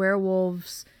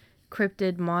 Werewolves,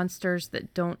 cryptid, monsters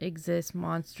that don't exist,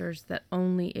 monsters that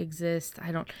only exist.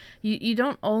 You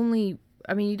don't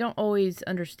always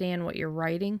understand what you're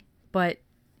writing, but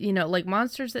like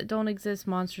monsters that don't exist,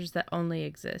 monsters that only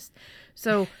exist.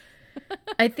 So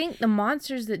I think the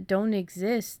monsters that don't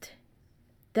exist,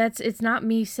 it's not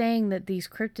me saying that these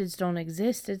cryptids don't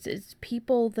exist. It's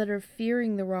people that are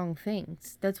fearing the wrong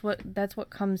things. That's what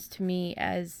comes to me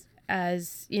as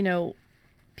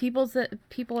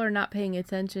people are not paying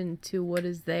attention to what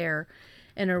is there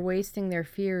and are wasting their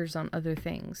fears on other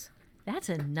things. That's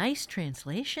a nice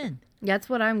translation. That's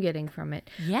what I'm getting from it.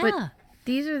 Yeah. But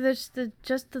these are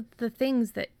just the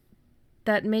things that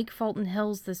make Fulton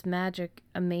Hills this magic,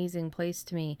 amazing place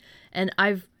to me. And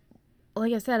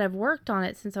like I said, I've worked on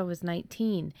it since I was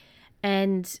 19.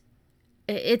 And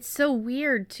it's so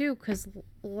weird, too, because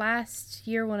last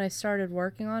year when I started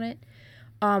working on it,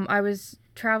 I was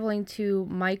traveling to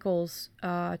Michael's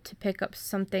to pick up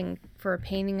something for a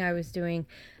painting I was doing,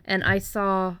 and I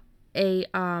saw a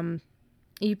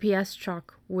UPS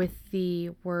truck with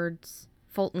the words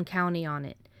Fulton County on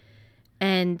it.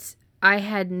 And I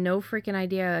had no freaking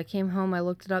idea. I came home, I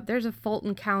looked it up. There's a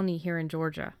Fulton County here in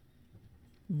Georgia.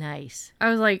 Nice. I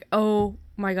was like, oh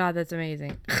my God, that's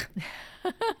amazing.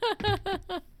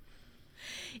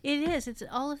 It is. It's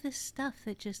all of this stuff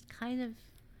that just kind of...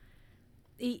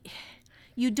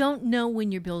 You don't know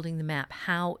when you're building the map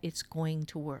how it's going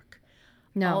to work.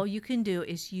 No. All you can do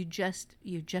is you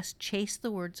just chase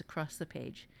the words across the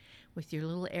page with your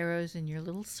little arrows and your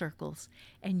little circles,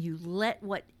 and you let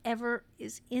whatever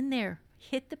is in there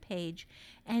hit the page,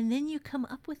 and then you come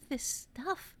up with this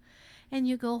stuff. And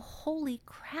you go, holy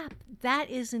crap, that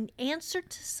is an answer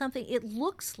to something. It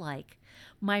looks like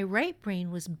my right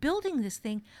brain was building this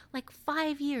thing like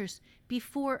 5 years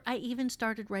before I even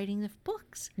started writing the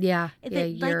books. Yeah,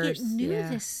 Like yours, it knew yeah.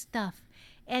 this stuff.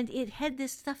 And it had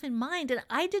this stuff in mind. And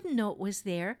I didn't know it was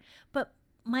there, but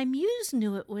my muse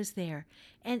knew it was there.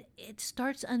 And it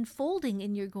starts unfolding,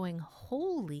 and you're going,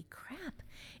 holy crap.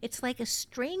 It's like a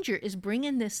stranger is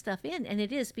bringing this stuff in. And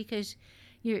it is, because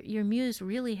your muse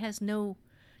really has no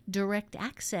direct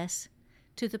access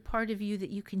to the part of you that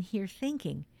you can hear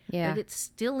thinking. Yeah. But it's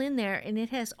still in there, and it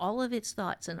has all of its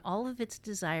thoughts and all of its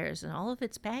desires and all of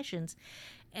its passions.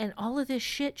 And all of this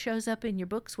shit shows up in your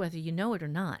books whether you know it or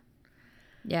not.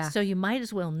 Yeah. So you might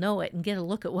as well know it and get a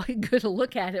look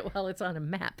at it while it's on a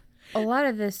map. A lot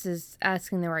of this is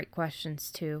asking the right questions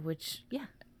too, which Yeah.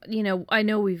 I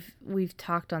know we've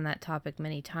talked on that topic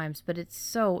many times, but it's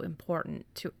so important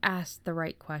to ask the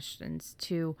right questions.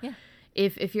 Yeah.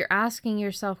 If you're asking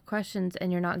yourself questions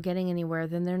and you're not getting anywhere,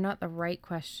 then they're not the right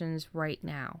questions right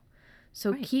now.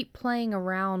 So Right. keep playing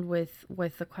around with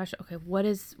the question. Okay, what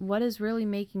is really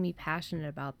making me passionate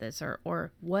about this,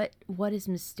 or what is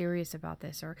mysterious about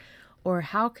this, or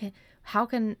how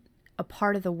can a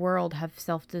part of the world have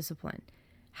self-discipline?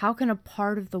 How can a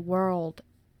part of the world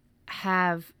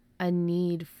have a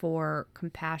need for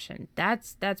compassion?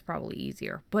 That's probably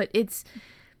easier, but it's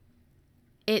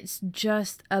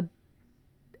just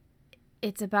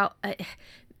it's about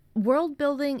world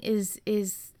building is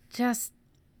just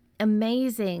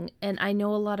amazing, and I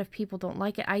know a lot of people don't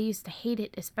like it. I used to hate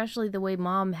it, especially the way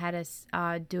Mom had us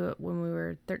do it when we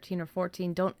were 13 or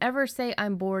 14. Don't ever say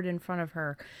I'm bored in front of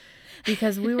her,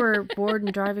 because we were bored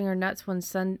and driving her nuts one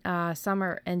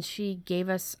summer, and she gave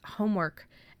us homework,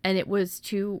 and it was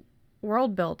to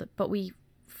world build, but we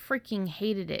freaking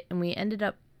hated it, and we ended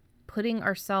up putting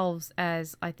ourselves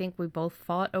as, I think we both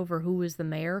fought over who was the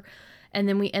mayor, and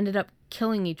then we ended up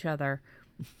killing each other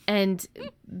and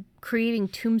creating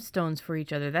tombstones for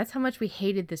each other. That's how much we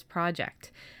hated this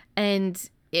project. And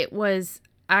it was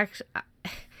actually,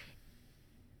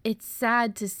 it's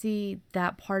sad to see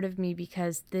that part of me,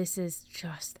 because this is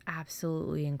just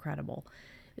absolutely incredible.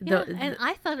 And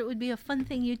I thought it would be a fun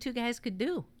thing you two guys could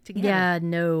do together. Yeah,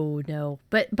 no.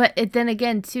 But then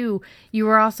again, too, you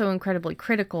were also incredibly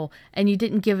critical, and you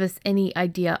didn't give us any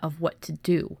idea of what to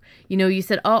do. You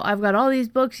said, oh, I've got all these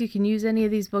books. You can use any of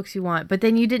these books you want. But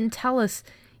then you didn't tell us,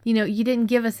 you didn't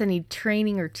give us any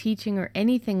training or teaching or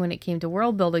anything when it came to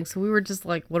world building. So we were just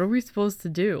like, what are we supposed to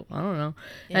do? I don't know.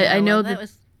 Yeah, I know that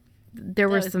was... There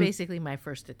that was was some basically my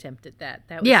first attempt at that.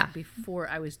 That was before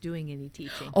I was doing any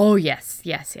teaching. Oh yes.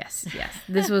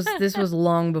 This was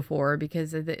long before,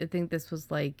 because I think this was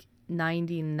like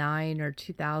 99 or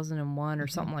 2001 or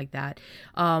something like that.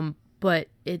 But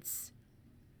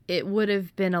it would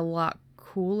have been a lot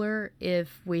cooler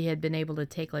if we had been able to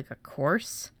take like a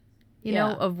course,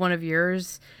 of one of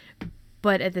yours.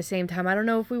 But at the same time, I don't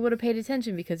know if we would have paid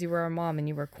attention, because you were our mom and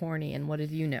you were corny. And what did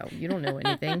you know? You don't know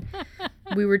anything.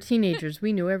 We were teenagers.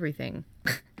 We knew everything.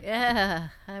 Yeah,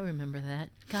 I remember that.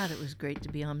 God, it was great to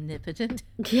be omnipotent.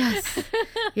 Yes.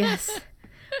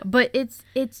 But it's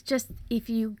just, if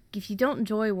you don't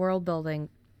enjoy world building,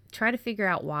 try to figure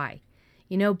out why.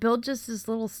 Build just this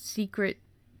little secret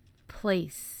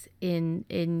place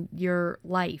in your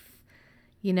life.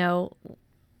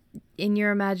 In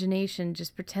your imagination,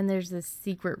 just pretend there's this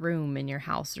secret room in your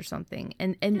house or something.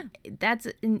 And that's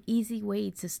an easy way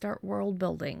to start world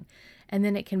building. And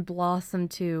then it can blossom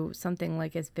to something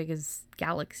like as big as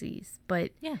galaxies.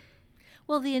 But yeah.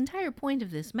 Well, the entire point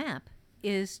of this map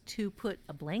is to put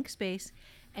a blank space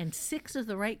and 6 of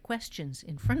the right questions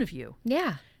in front of you.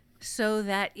 Yeah. So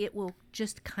that it will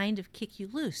just kind of kick you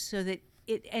loose, so that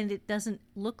it doesn't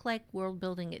look like world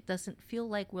building. It doesn't feel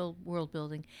like world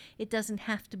building. It doesn't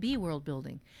have to be world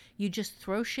building. You just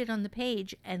throw shit on the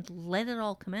page and let it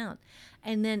all come out.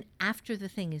 And then after the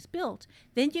thing is built,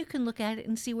 then you can look at it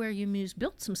and see where your muse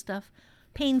built some stuff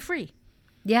pain-free.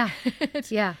 Yeah.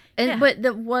 Yeah. And Yeah.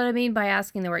 but what I mean by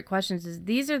asking the right questions is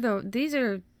these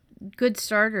are good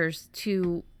starters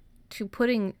to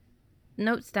putting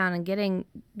notes down and getting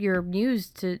your muse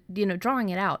to, drawing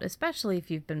it out, especially if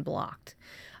you've been blocked.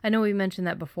 I know we mentioned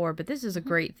that before, but this is a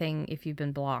great thing if you've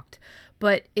been blocked.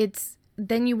 But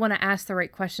then you want to ask the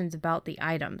right questions about the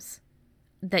items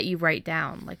that you write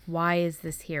down. Like, why is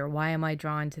this here? Why am I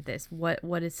drawn to this?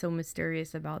 What is so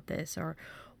mysterious about this? Or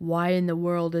why in the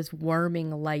world is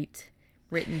worming light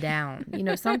written down?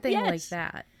 Something Yes. like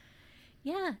that.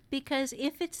 Yeah, because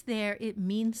if it's there, it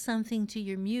means something to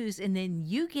your muse, and then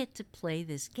you get to play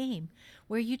this game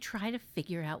where you try to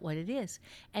figure out what it is.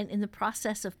 And in the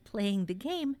process of playing the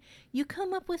game, you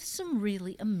come up with some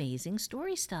really amazing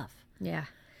story stuff. Yeah.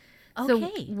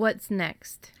 Okay. So what's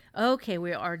next? Okay,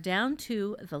 we are down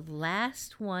to the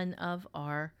last one of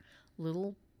our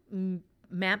little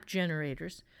map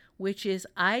generators, which is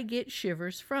I Get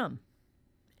Shivers From.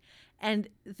 And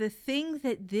the thing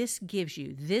that this gives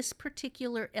you, this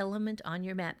particular element on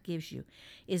your map gives you,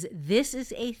 is this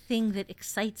is a thing that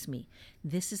excites me.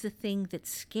 This is a thing that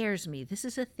scares me. This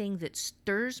is a thing that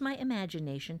stirs my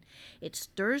imagination. It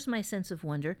stirs my sense of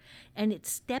wonder, and it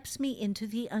steps me into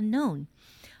the unknown.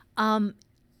 And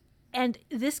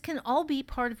this can all be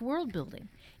part of world building.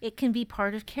 It can be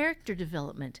part of character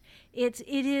development. It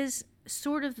is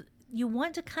sort of, you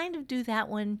want to kind of do that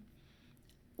one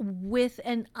with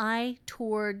an eye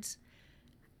towards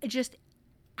just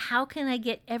how can I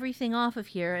get everything off of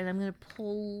here? And I'm going to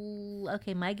pull,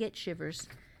 okay, my Get Shivers.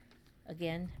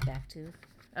 Again, back to,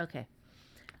 okay.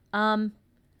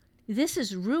 This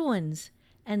is ruins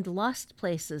and lost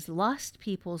places, lost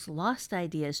peoples, lost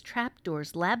ideas,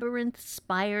 trapdoors, labyrinths,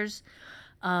 spires,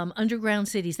 underground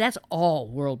cities. That's all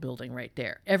world building right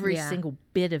there. Every single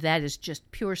bit of that is just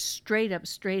pure, straight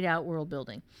out world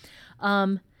building.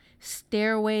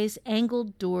 Stairways,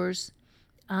 angled doors,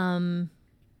 unseen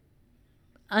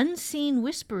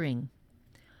whispering,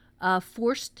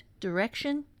 forced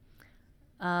direction,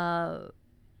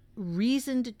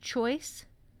 reasoned choice.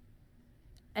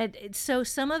 And so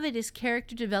some of it is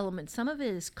character development, some of it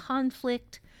is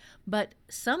conflict, but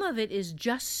some of it is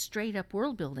just straight up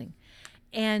world building.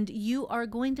 And you are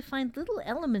going to find little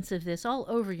elements of this all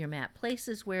over your map,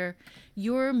 places where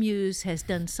your muse has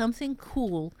done something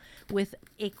cool with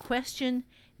a question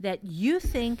that you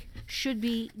think should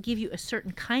give you a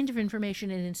certain kind of information,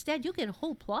 and instead you'll get a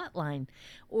whole plot line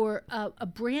or a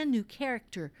brand new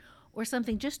character or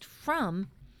something just from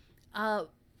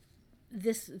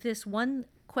this one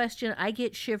question I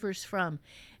Get Shivers From.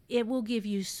 It will give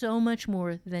you so much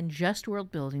more than just world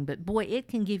building, but boy, it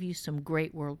can give you some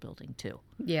great world building too.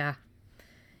 Yeah.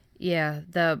 Yeah,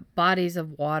 the bodies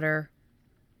of water,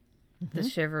 the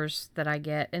shivers that I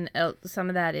get, and some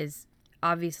of that is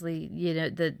obviously,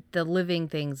 the living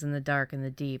things in the dark and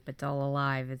the deep. It's all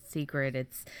alive, it's secret.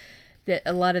 It's that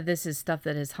a lot of this is stuff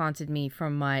that has haunted me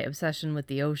from my obsession with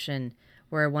the ocean,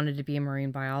 where I wanted to be a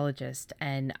marine biologist.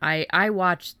 And I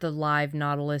watched the live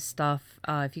Nautilus stuff.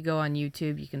 If you go on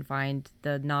YouTube, you can find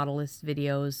the Nautilus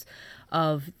videos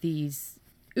of these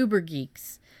uber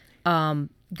geeks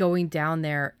going down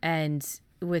there and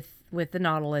with the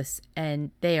Nautilus,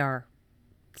 and they are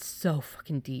so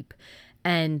fucking deep.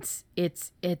 And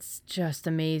it's just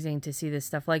amazing to see this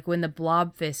stuff. Like when the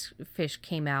blobfish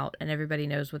came out, and everybody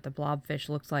knows what the blobfish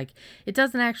looks like. It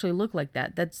doesn't actually look like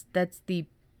that. That's the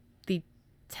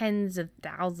tens of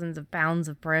thousands of pounds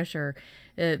of pressure,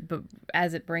 but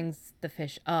as it brings the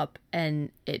fish up, and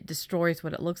it destroys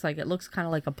what it looks like. It looks kind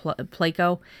of like a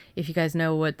Placo. If you guys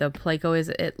know what the Placo is,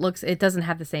 it doesn't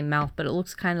have the same mouth, but it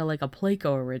looks kind of like a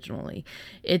Placo originally.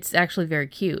 It's actually very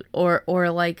cute. Or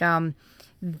like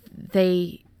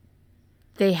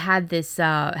they had this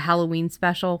Halloween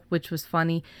special, which was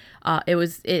funny.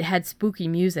 It had spooky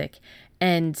music,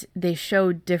 and they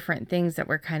showed different things that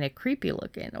were kind of creepy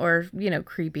looking, or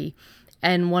creepy.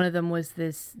 And one of them was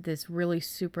this really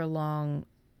super long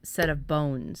set of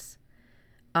bones,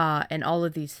 and all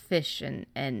of these fish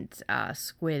and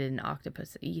squid and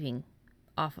octopus eating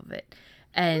off of it.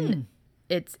 And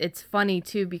it's funny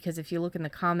too, because if you look in the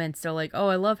comments, they're like, "Oh,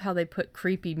 I love how they put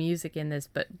creepy music in this,"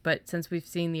 but since we've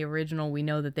seen the original, we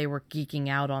know that they were geeking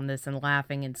out on this and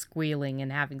laughing and squealing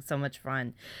and having so much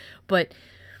fun. But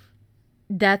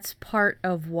that's part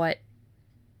of what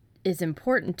is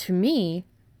important to me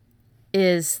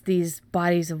is these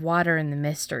bodies of water and the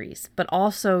mysteries. But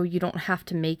also, you don't have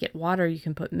to make it water. You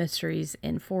can put mysteries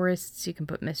in forests. You can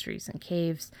put mysteries in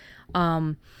caves.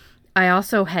 I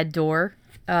also had doors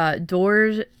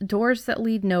that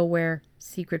lead nowhere,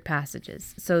 secret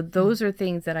passages. So those are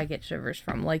things that I get shivers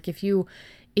from. Like if you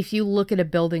look at a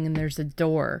building and there's a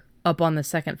door up on the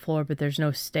second floor, but there's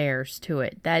no stairs to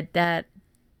it,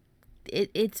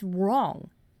 it's wrong.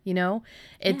 You know,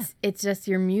 it's just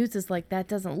your muse is like, that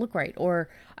doesn't look right. Or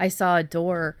I saw a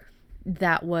door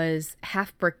that was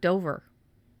half bricked over,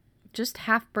 just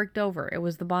half bricked over. It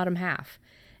was the bottom half.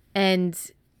 And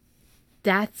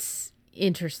that's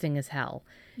interesting as hell.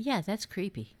 Yeah, that's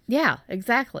creepy. Yeah,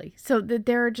 exactly. So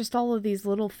there are just all of these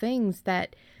little things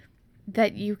that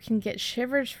you can get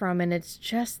shivers from. And it's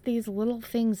just these little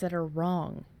things that are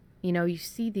wrong. You know, you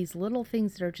see these little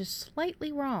things that are just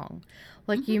slightly wrong.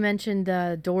 Like you mentioned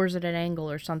doors at an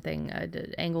angle or something,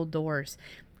 angled doors.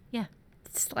 Yeah.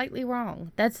 It's slightly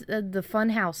wrong. That's the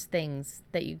funhouse things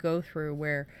that you go through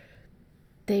where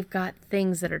they've got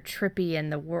things that are trippy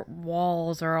and the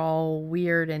walls are all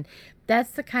weird. And that's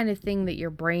the kind of thing that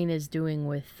your brain is doing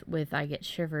with I get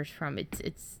shivers from.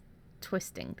 It's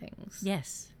twisting things.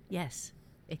 Yes,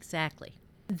 exactly.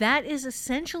 That is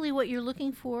essentially what you're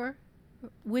looking for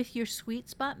with your sweet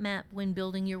spot map when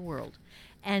building your world.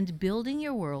 And building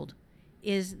your world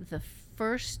is the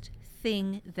first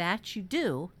thing that you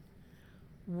do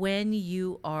when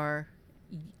you are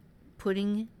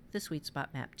putting the sweet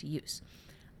spot map to use.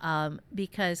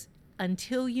 Because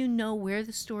until you know where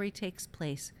the story takes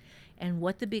place and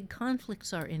what the big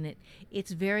conflicts are in it,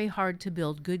 it's very hard to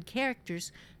build good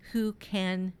characters who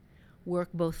can work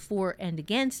both for and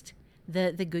against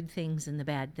the good things and the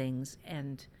bad things.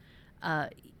 And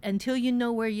until you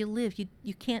know where you live,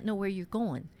 you can't know where you're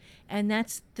going. And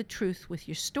that's the truth with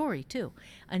your story, too.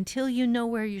 Until you know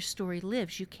where your story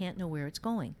lives, you can't know where it's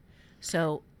going.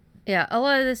 So, yeah, a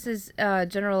lot of this is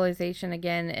generalization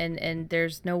again, and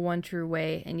there's no one true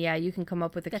way. And yeah, you can come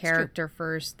up with a character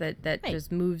first that right.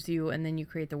 just moves you, and then you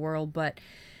create the world. But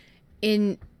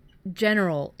in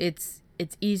general, it's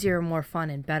easier, more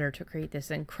fun, and better to create this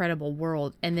incredible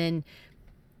world. And then,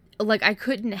 like, I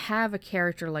couldn't have a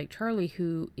character like Charlie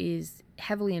who is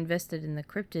heavily invested in the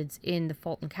cryptids in the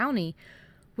Fulton County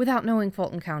without knowing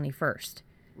Fulton County first.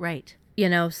 Right. You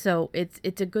know, so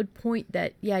it's a good point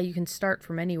that, yeah, you can start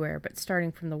from anywhere, but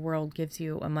starting from the world gives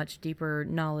you a much deeper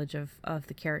knowledge of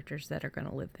the characters that are going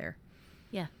to live there.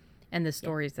 Yeah. And the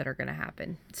stories that are going to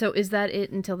happen. So is that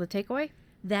it until the takeaway?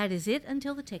 That is it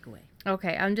until the takeaway.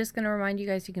 Okay, I'm just going to remind you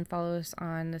guys you can follow us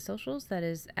on the socials. That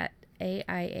is at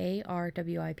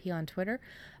AIARWIP on Twitter,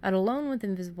 at Alone with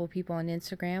Invisible People on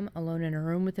Instagram, Alone in a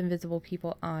Room with Invisible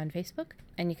People on Facebook,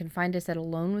 and you can find us at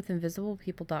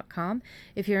alonewithinvisiblepeople.com.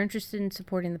 If you're interested in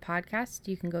supporting the podcast,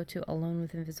 you can go to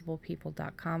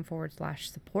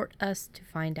alonewithinvisiblepeople.com/support us to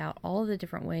find out all of the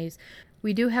different ways.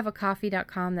 We do have a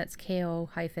coffee.com, that's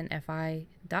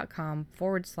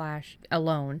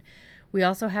ko-fi.com/alone. We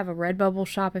also have a Redbubble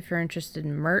shop if you're interested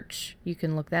in merch. You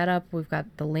can look that up. We've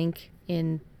got the link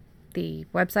in the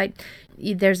website.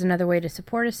 There's another way to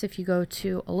support us. If you go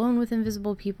to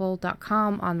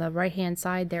alonewithinvisiblepeople.com, on the right hand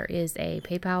side there is a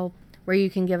PayPal where you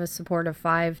can give us support of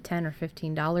 $5, $10, or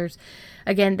 $15.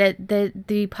 Again,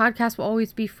 the podcast will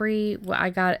always be free. I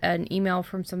got an email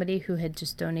from somebody who had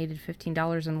just donated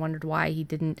 $15 and wondered why he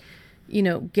didn't,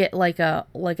 get like an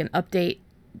update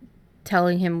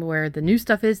telling him where the new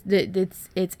stuff is.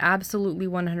 It's absolutely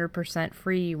 100%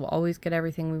 free. You will always get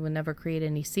everything. We will never create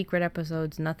any secret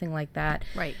episodes, nothing like that.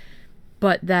 Right.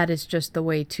 But that is just the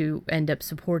way to end up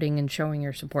supporting and showing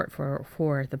your support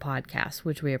for the podcast,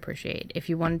 which we appreciate. If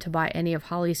you wanted to buy any of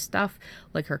Holly's stuff,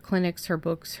 like her clinics, her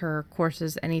books, her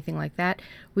courses, anything like that,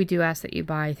 we do ask that you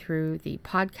buy through the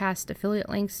podcast affiliate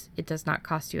links. It does not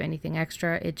cost you anything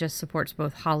extra. It just supports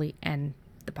both Holly and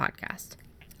the podcast.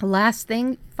 Last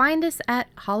thing, find us at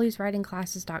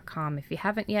hollyswritingclasses.com. If you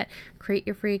haven't yet, create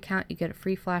your free account. You get a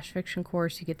free flash fiction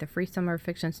course, you get the free summer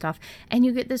fiction stuff, and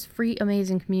you get this free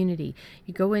amazing community.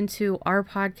 You go into our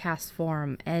podcast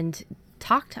forum and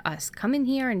talk to us. Come in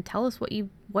here and tell us what you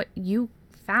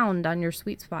found on your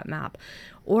sweet spot map,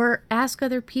 or ask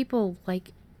other people,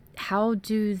 like, how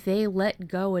do they let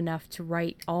go enough to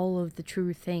write all of the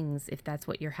true things if that's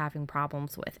what you're having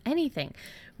problems with? Anything.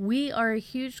 We are a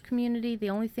huge community. The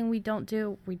only thing we don't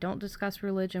discuss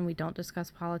religion, we don't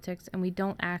discuss politics, and we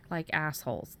don't act like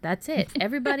assholes. That's it.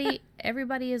 Everybody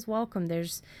is welcome.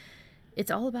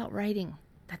 It's all about writing.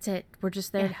 That's it. We're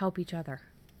just there to help each other.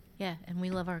 Yeah, and we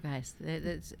love our guys. It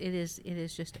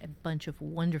is just a bunch of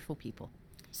wonderful people.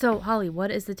 So, Holly, what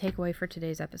is the takeaway for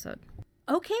today's episode?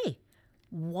 Okay.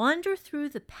 wander through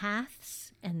the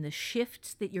paths and the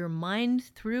shifts that your mind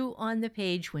threw on the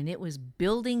page when it was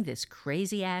building this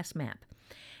crazy ass map,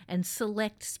 and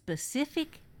select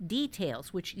specific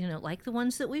details, which, like the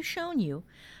ones that we've shown you,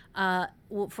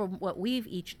 from what we've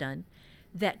each done,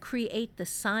 that create the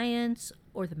science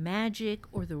or the magic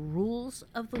or the rules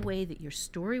of the way that your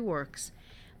story works,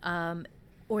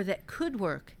 or that could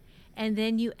work. And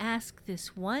then you ask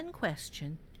this one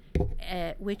question,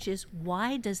 which is,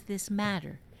 why does this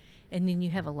matter? And then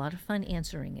you have a lot of fun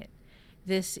answering it.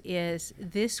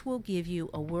 This will give you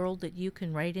a world that you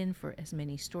can write in for as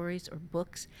many stories or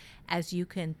books as you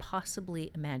can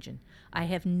possibly imagine. I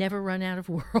have never run out of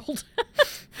world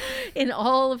in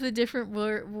all of the different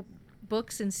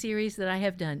books and series that I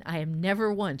have done. I have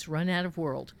never once run out of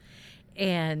world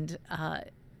and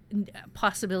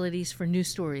possibilities for new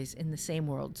stories in the same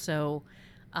world. So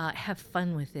have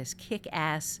fun with this, kick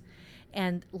ass,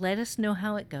 and let us know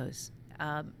how it goes.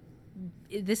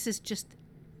 This is just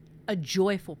a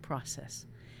joyful process,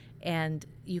 and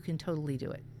you can totally do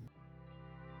it.